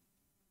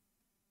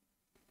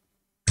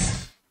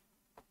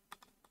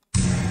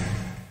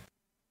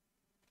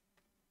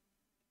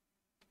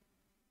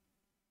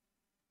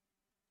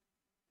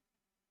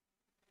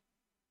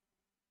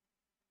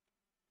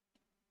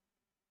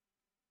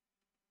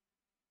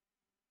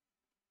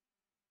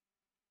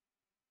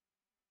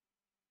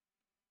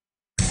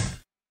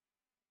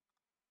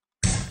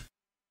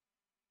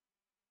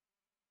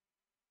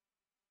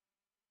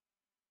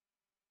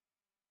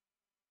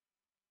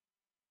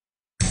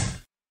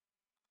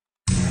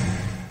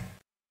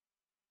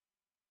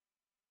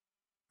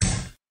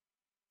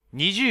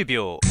 20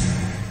秒。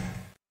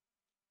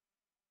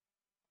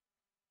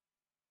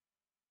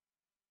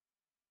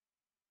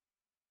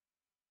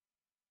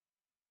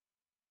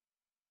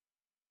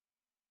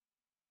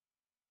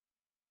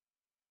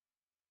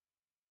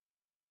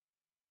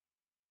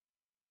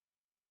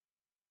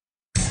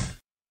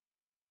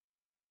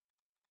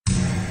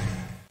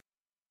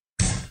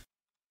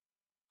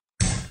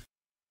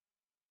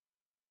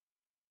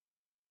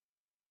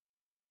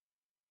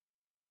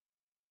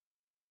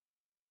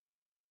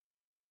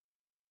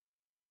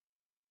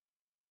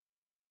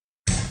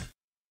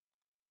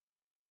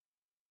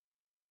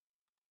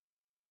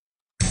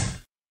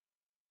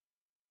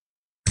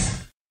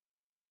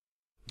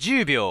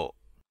10秒。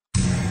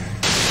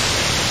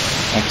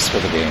Thanks for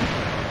the game.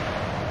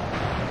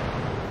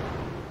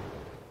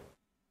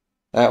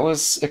 That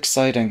was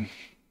exciting.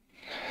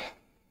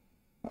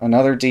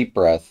 Another deep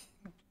breath.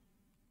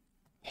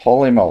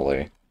 Holy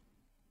moly.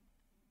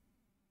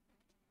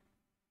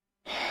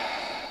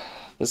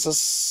 This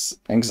is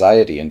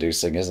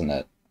anxiety-inducing, isn't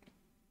it?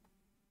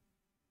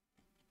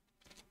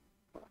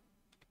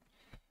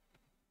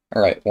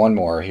 Alright, one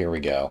more. Here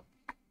we go.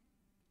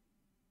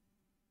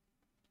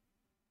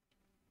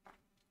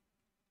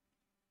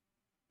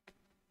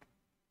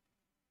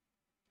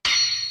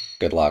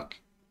 Good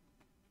luck.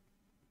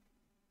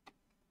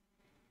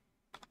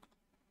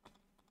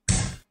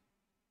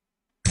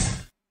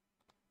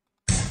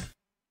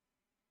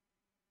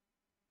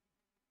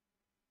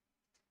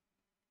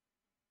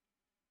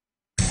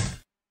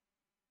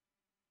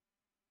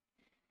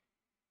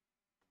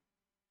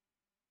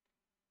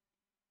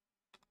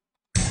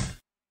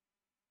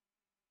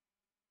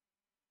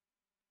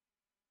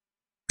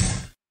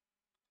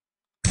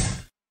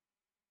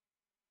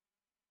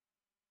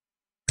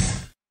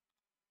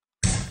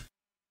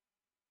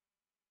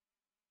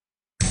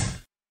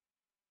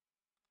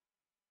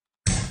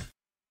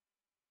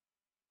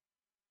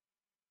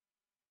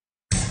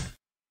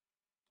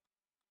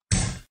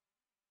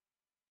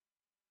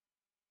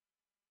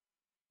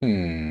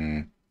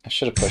 I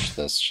should have pushed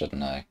this,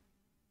 shouldn't I?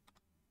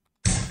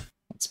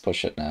 Let's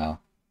push it now.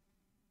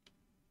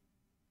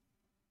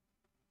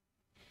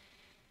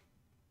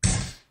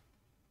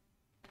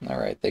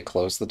 Alright, they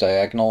close the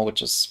diagonal,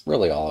 which is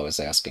really all I was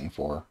asking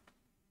for.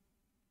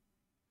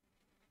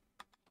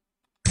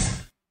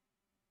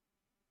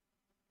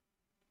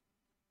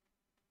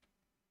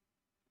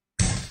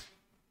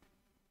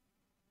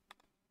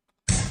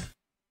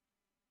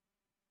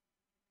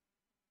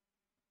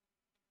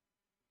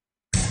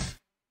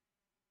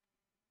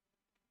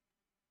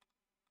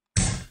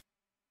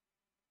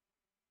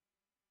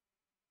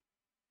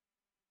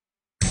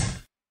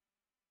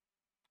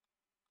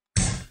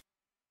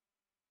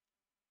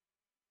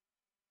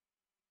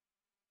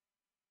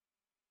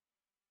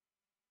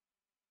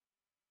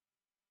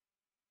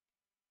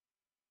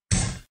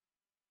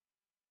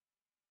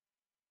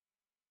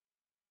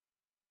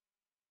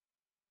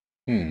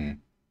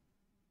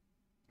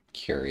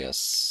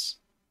 Curious.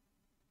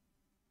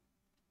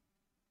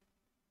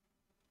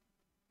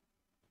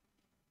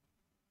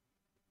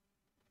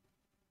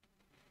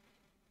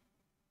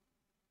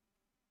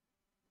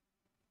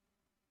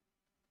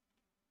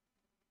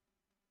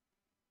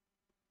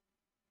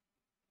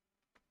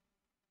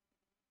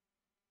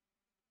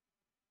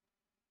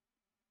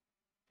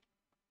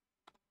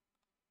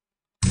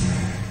 I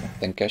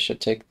think I should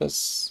take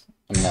this.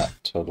 I'm not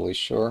totally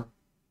sure.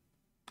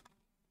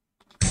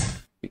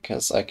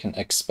 Because I can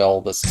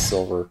expel this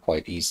silver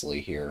quite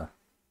easily here.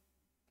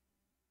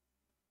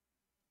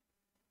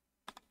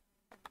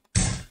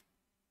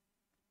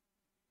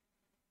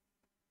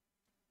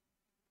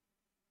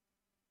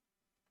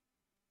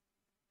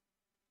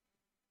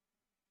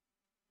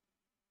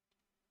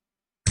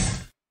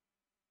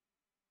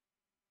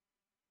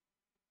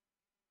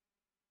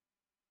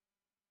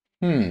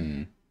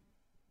 Hmm.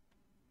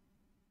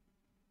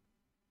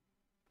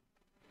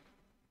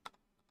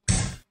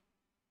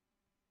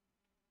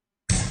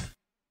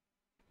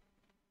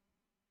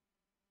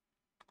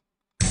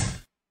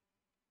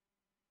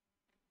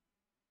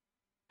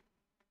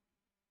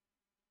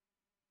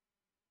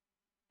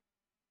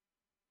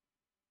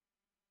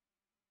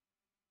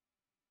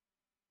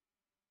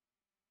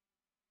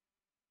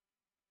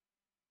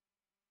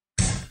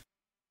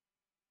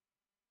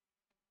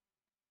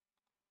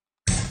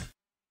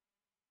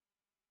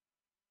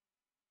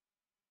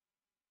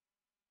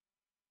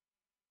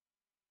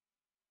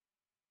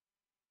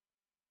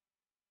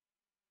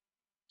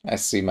 I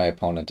see my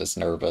opponent is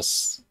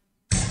nervous.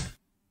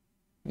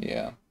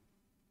 Yeah.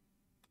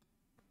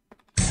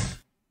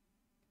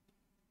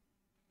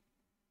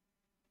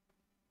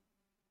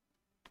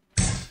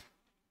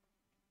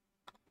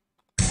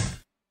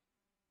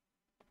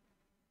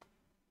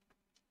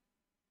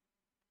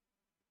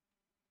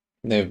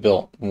 They've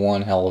built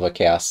one hell of a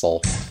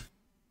castle,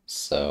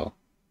 so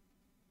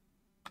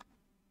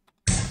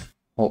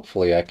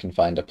hopefully I can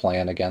find a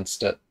plan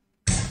against it.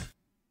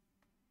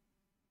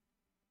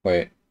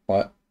 Wait,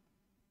 what?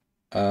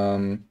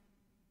 Um,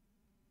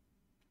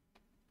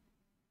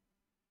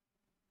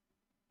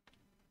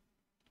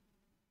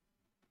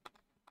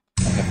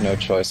 I have no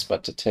choice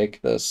but to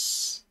take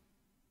this.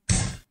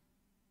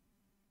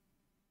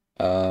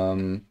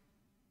 Um,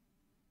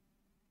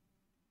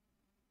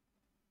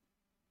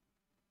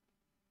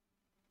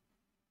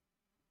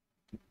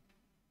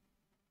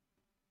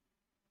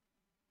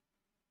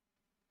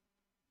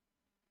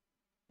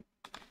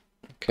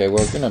 okay, we're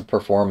going to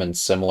perform in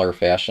similar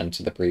fashion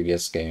to the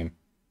previous game.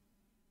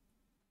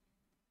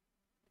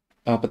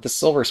 Oh, but the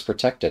silver's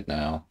protected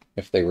now,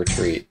 if they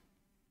retreat.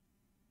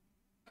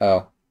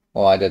 Oh,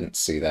 well, I didn't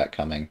see that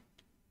coming.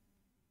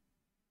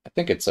 I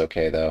think it's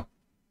okay, though.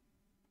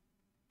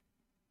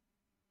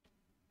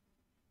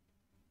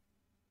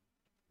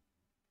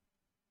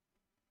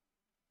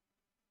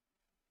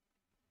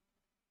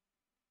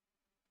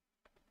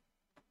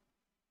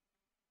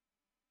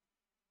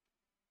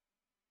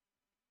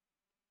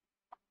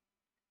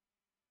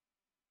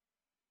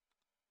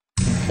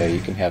 Okay,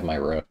 you can have my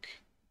rook.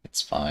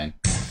 It's fine.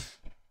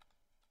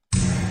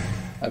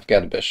 I've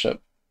got a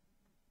bishop.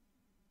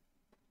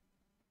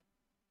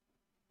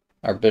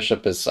 Our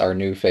bishop is our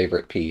new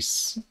favorite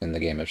piece in the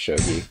game of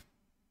Shogi.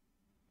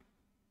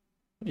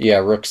 Yeah,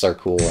 rooks are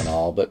cool and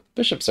all, but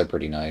bishops are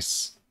pretty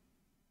nice.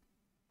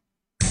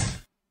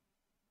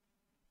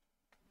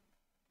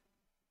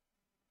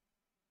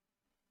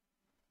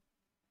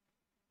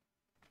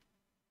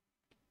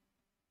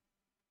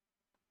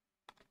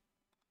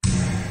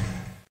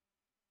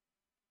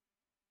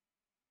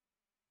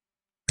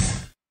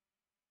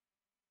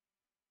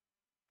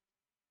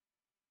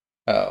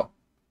 Oh.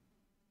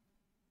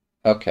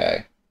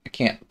 Okay. I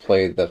can't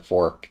play the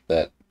fork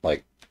that,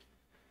 like,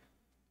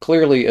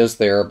 clearly is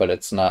there, but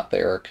it's not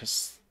there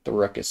because the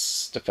rook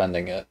is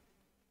defending it.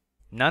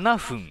 7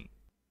分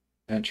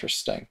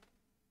Interesting.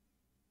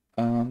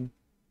 Um,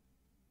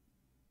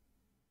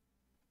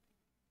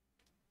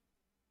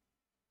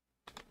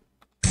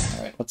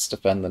 alright, let's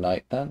defend the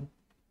knight then.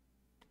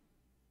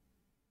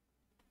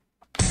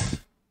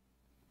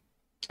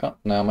 Oh,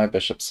 now my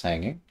bishop's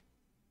hanging.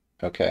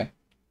 Okay.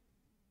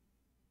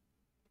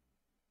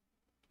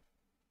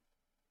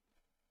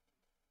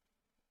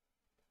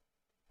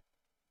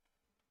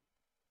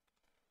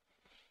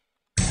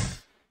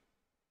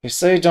 They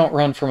say don't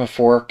run from a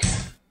fork.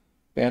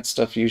 Bad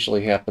stuff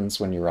usually happens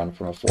when you run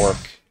from a fork.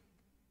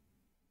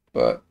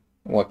 But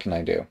what can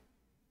I do?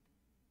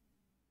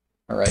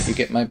 Alright, you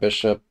get my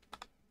bishop.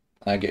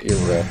 I get your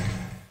rook.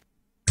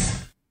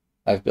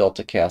 I've built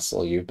a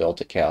castle, you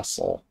built a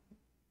castle.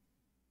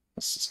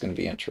 This is going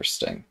to be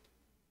interesting.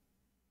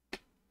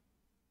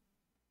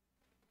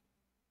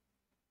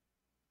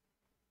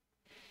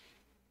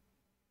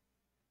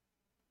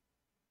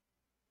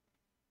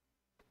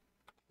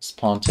 This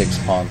pawn takes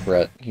pawn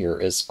threat here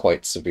is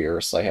quite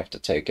severe, so I have to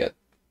take it.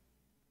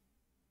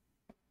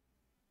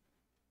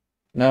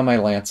 Now my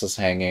lance is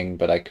hanging,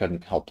 but I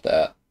couldn't help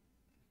that.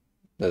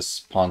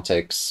 This pawn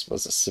takes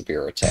was a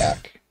severe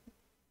attack.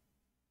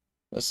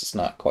 This is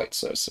not quite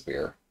so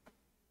severe,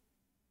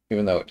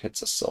 even though it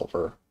hits a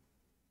silver.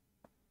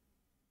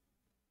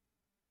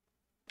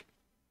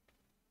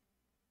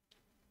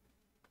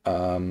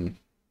 Um,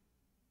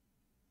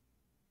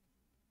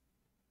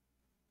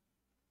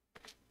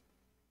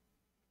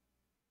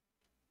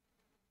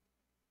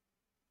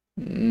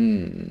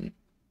 hmm.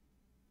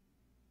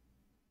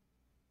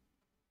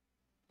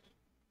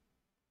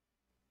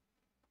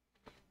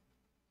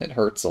 It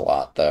hurts a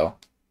lot, though.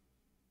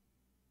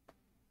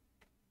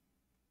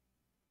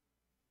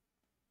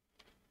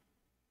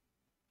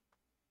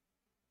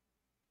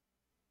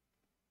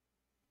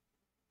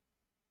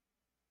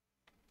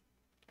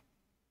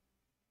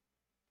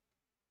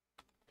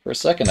 For a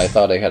second, I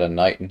thought I had a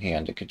knight in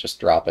hand and could just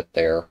drop it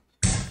there.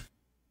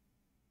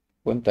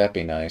 Wouldn't that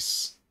be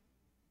nice?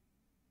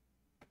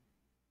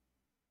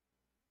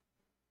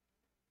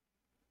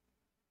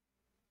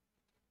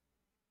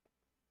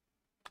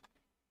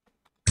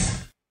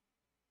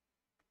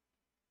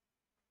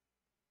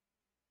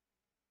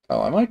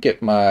 Oh, I might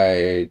get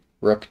my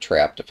rook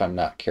trapped if I'm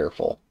not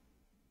careful.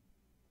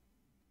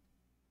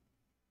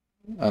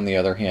 On the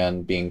other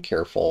hand, being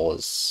careful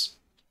is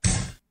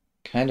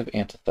kind of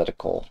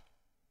antithetical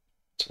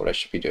to what I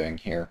should be doing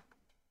here.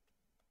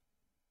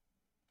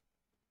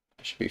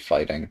 I should be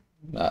fighting,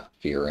 not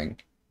fearing.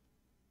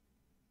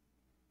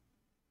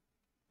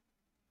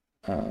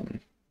 Um,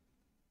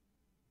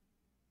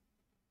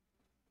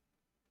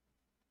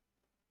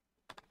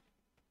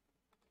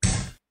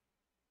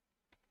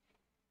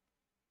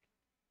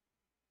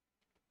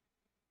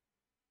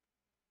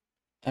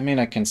 I mean,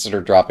 I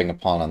considered dropping a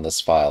pawn on this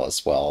file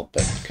as well,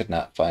 but could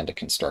not find a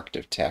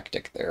constructive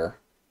tactic there.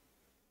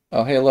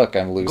 Oh, hey, look,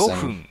 I'm 5 losing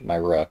分 my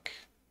rook.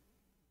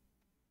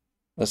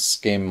 This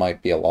game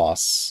might be a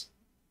loss.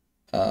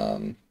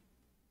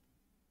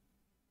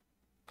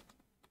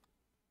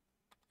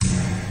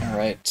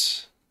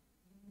 Alright.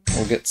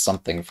 We'll get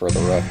something for the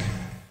rook.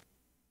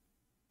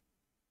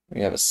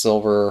 We have a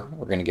silver.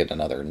 We're going to get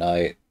another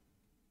knight.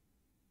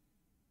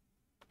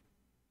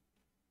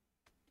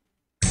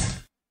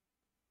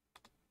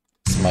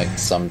 This might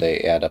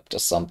someday add up to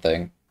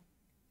something.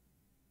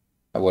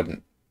 I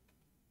wouldn't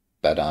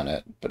bet on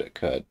it, but it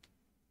could.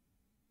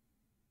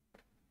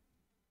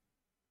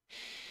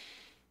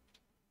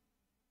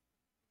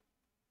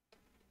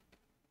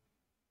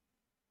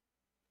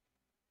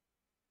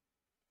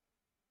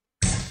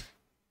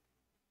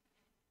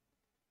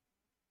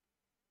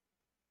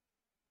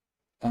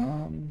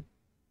 Um,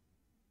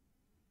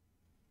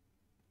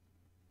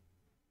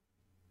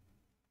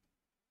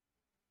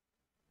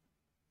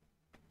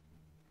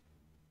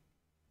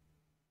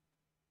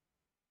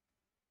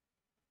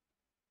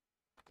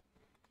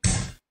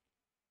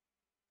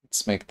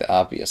 let's make the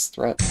obvious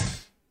threat.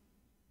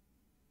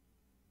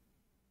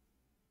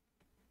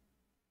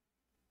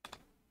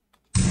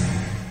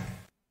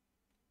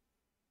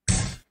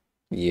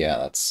 Yeah,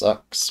 that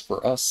sucks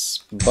for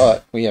us,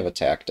 but we have a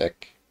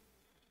tactic.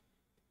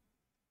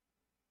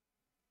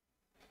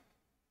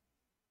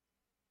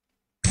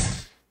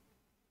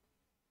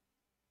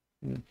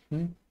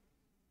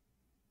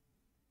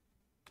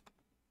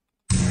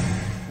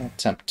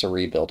 Attempt to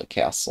rebuild a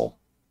castle.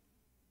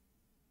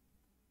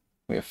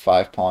 We have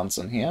 5 pawns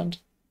in hand.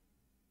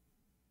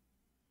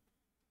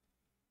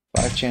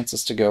 5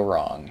 chances to go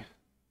wrong.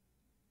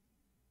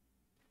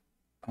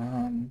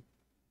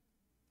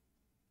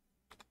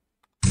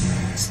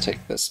 Let's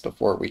take this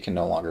before we can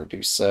no longer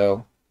do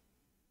so.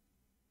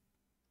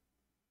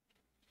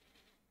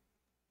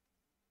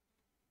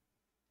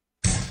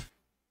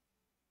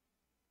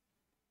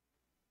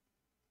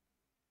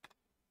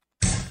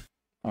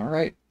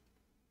 Alright.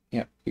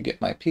 Yep, you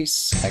get my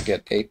piece, I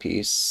get a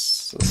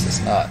piece. This is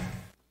not...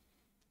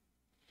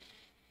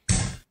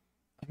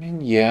 I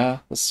mean, yeah,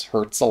 this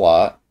hurts a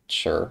lot,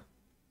 sure.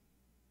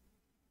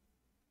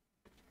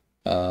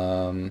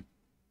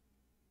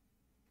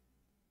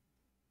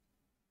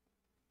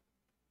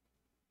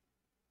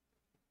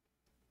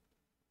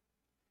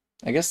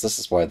 I guess this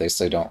is why they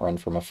say don't run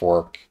from a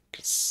fork,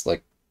 because,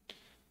 like,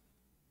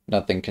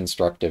 nothing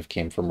constructive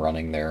came from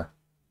running there.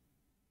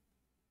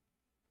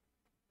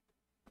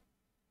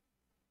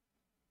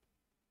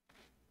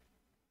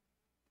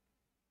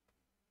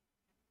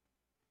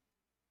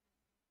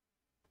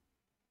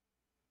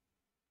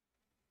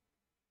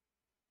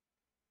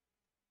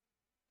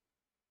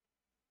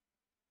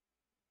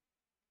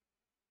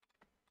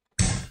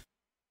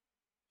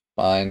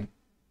 Fine.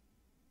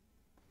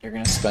 You're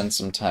gonna spend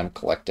some time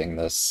collecting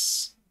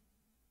this.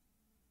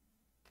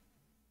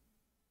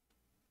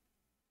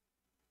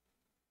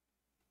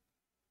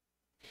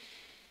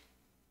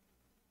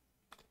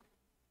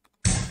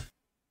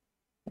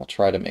 We'll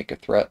try to make a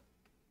threat.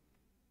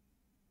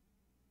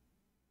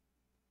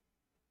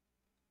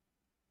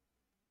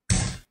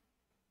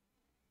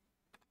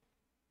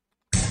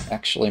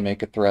 Actually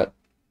make a threat.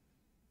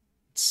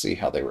 Let's see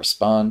how they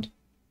respond.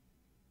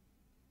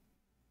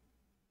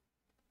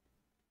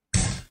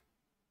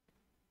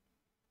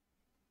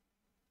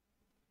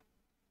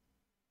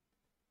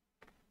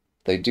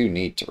 They do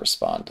need to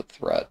respond to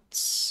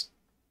threats.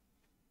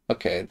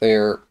 Okay,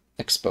 they're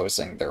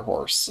exposing their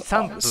horse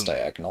on this 3分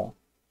diagonal.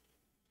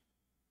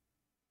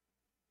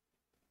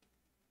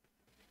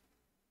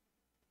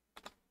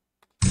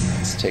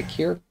 Let's take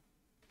here.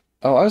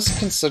 Oh, I was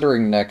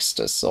considering next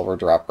a silver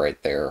drop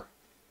right there.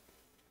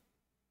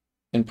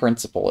 In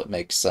principle, it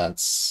makes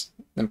sense.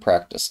 In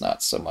practice,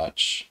 not so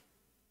much.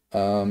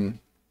 Hmm.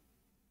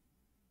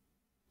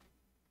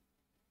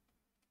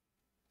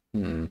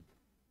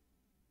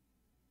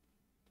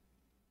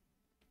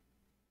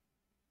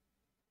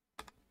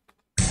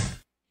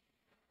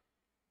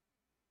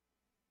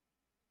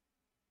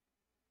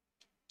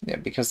 Yeah,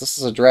 because this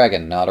is a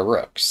dragon, not a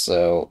rook,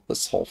 so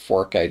this whole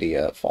fork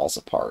idea falls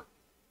apart.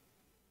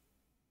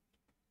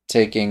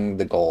 Taking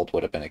the gold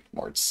would have been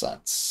more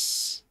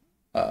sense.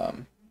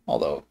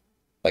 Although,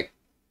 like,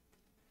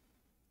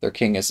 their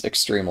king is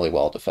extremely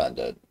well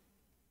defended,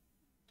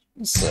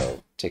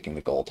 so taking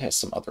the gold has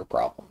some other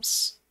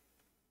problems.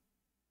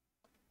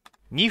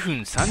 2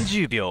分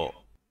30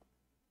秒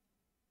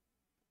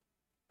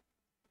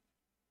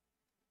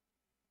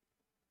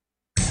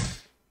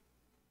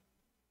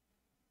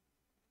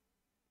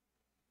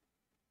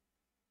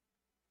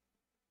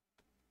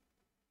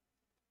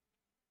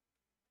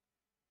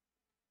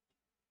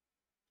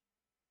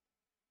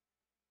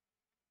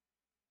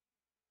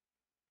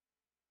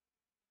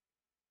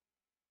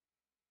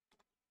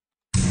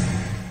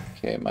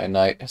Okay, my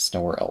knight has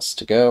nowhere else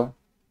to go,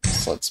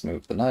 so let's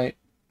move the knight.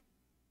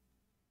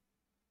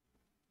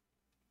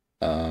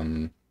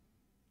 Um,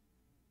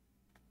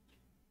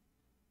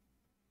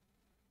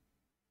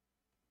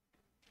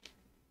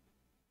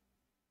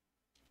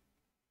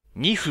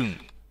 2分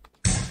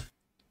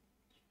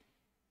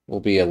we'll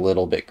be a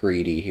little bit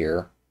greedy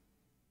here.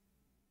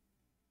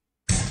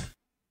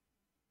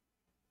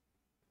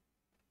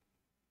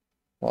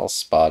 Well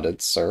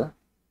spotted, sir.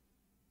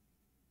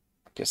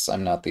 Guess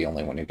I'm not the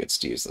only one who gets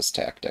to use this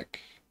tactic.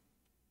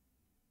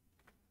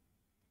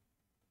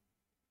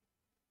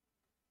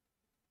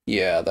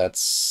 Yeah,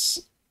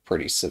 that's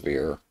pretty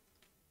severe.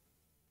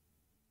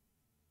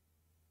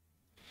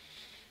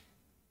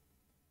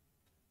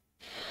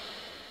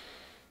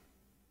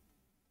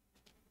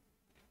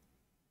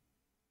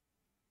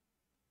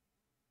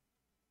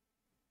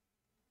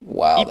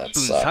 Wow, 1 that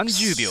分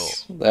30秒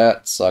sucks.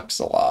 That sucks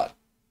a lot.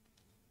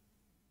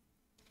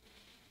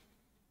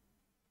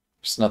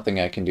 There's nothing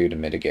I can do to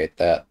mitigate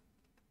that.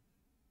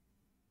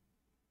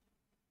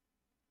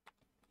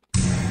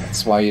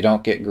 That's why you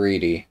don't get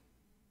greedy.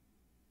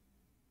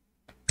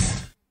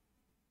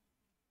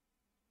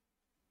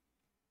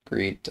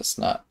 Greed does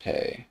not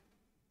pay.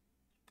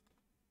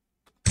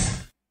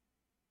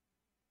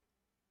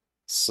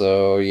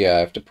 So yeah, I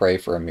have to pray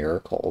for a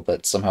miracle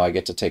that somehow I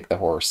get to take the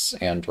horse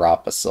and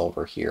drop a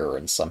silver here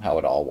and somehow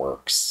it all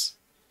works.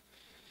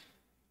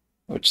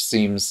 Which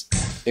seems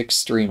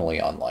extremely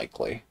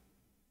unlikely.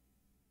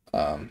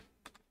 But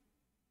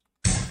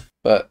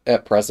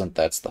at present,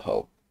 that's the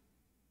hope.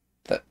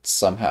 That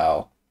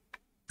somehow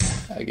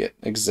I get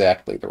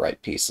exactly the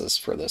right pieces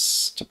for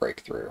this to break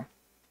through.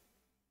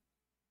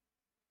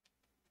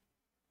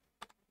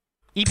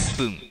 1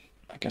分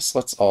I guess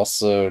let's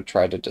also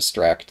try to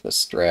distract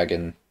this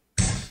dragon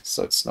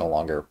so it's no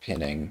longer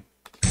pinning.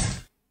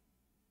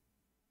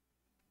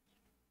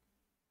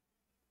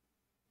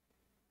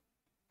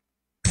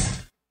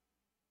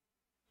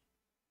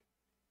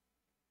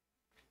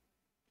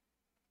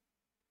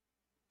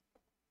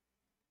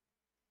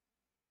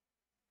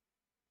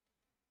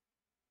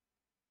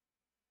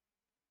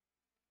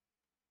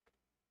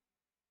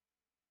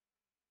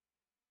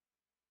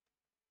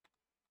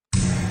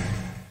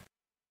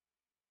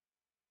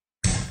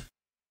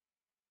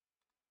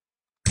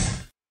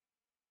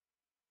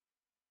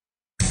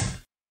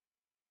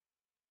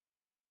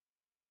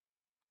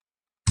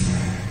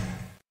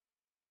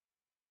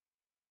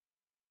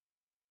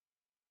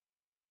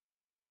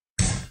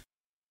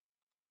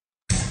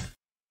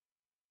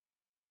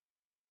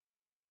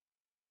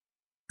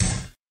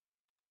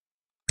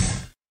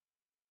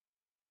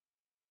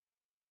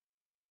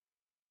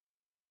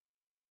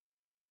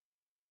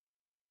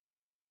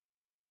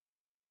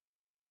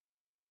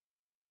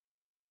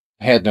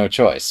 I had no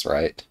choice,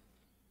 right?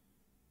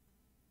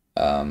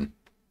 Um,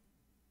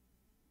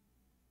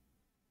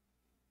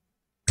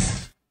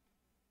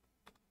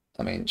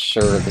 I mean,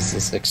 sure, this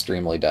is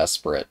extremely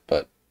desperate,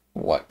 but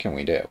what can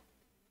we do?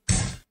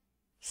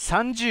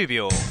 30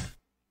秒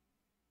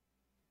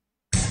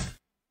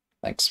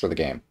Thanks for the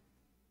game.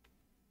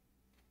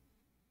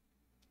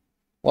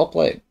 Well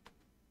played.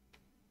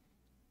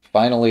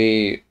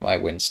 Finally, my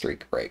win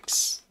streak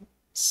breaks.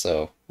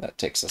 So that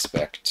takes us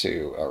back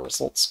to our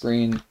results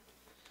screen.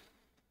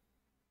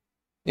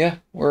 Yeah,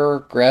 we're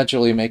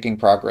gradually making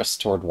progress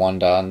toward one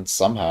dan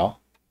somehow.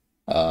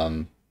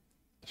 A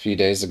few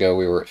days ago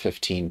we were at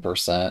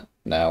 15%.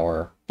 Now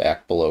we're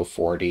back below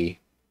 40.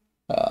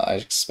 I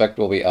expect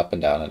we'll be up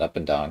and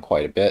down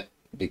quite a bit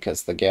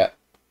because the gap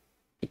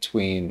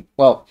between,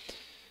 well,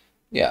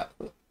 yeah,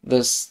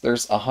 there's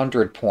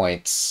 100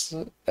 points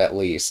at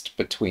least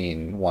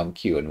between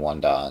 1Q and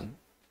 1 dan.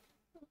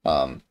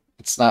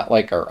 It's not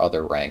like our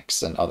other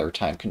ranks and other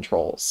time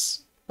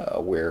controls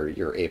where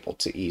you're able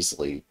to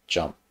easily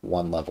jump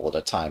one level at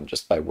a time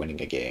just by winning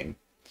a game.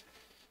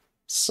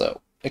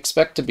 So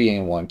expect to be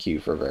in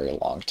 1Q for a very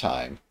long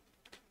time.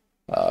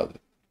 But,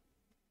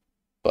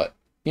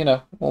 you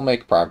know, we'll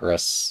make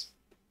progress.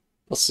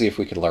 We'll see if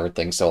we can learn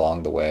things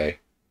along the way.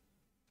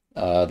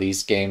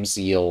 These games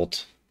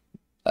yield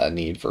a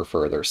need for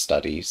further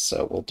study,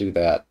 so we'll do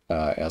that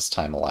as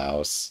time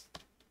allows.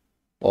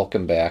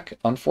 Welcome back.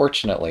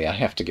 Unfortunately, I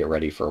have to get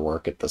ready for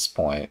work at this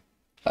point.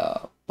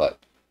 But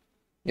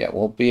yeah,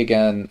 we'll be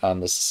again on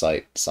this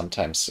site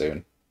sometime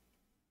soon.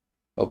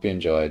 Hope you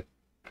enjoyed.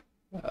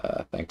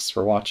 Thanks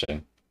for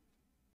watching.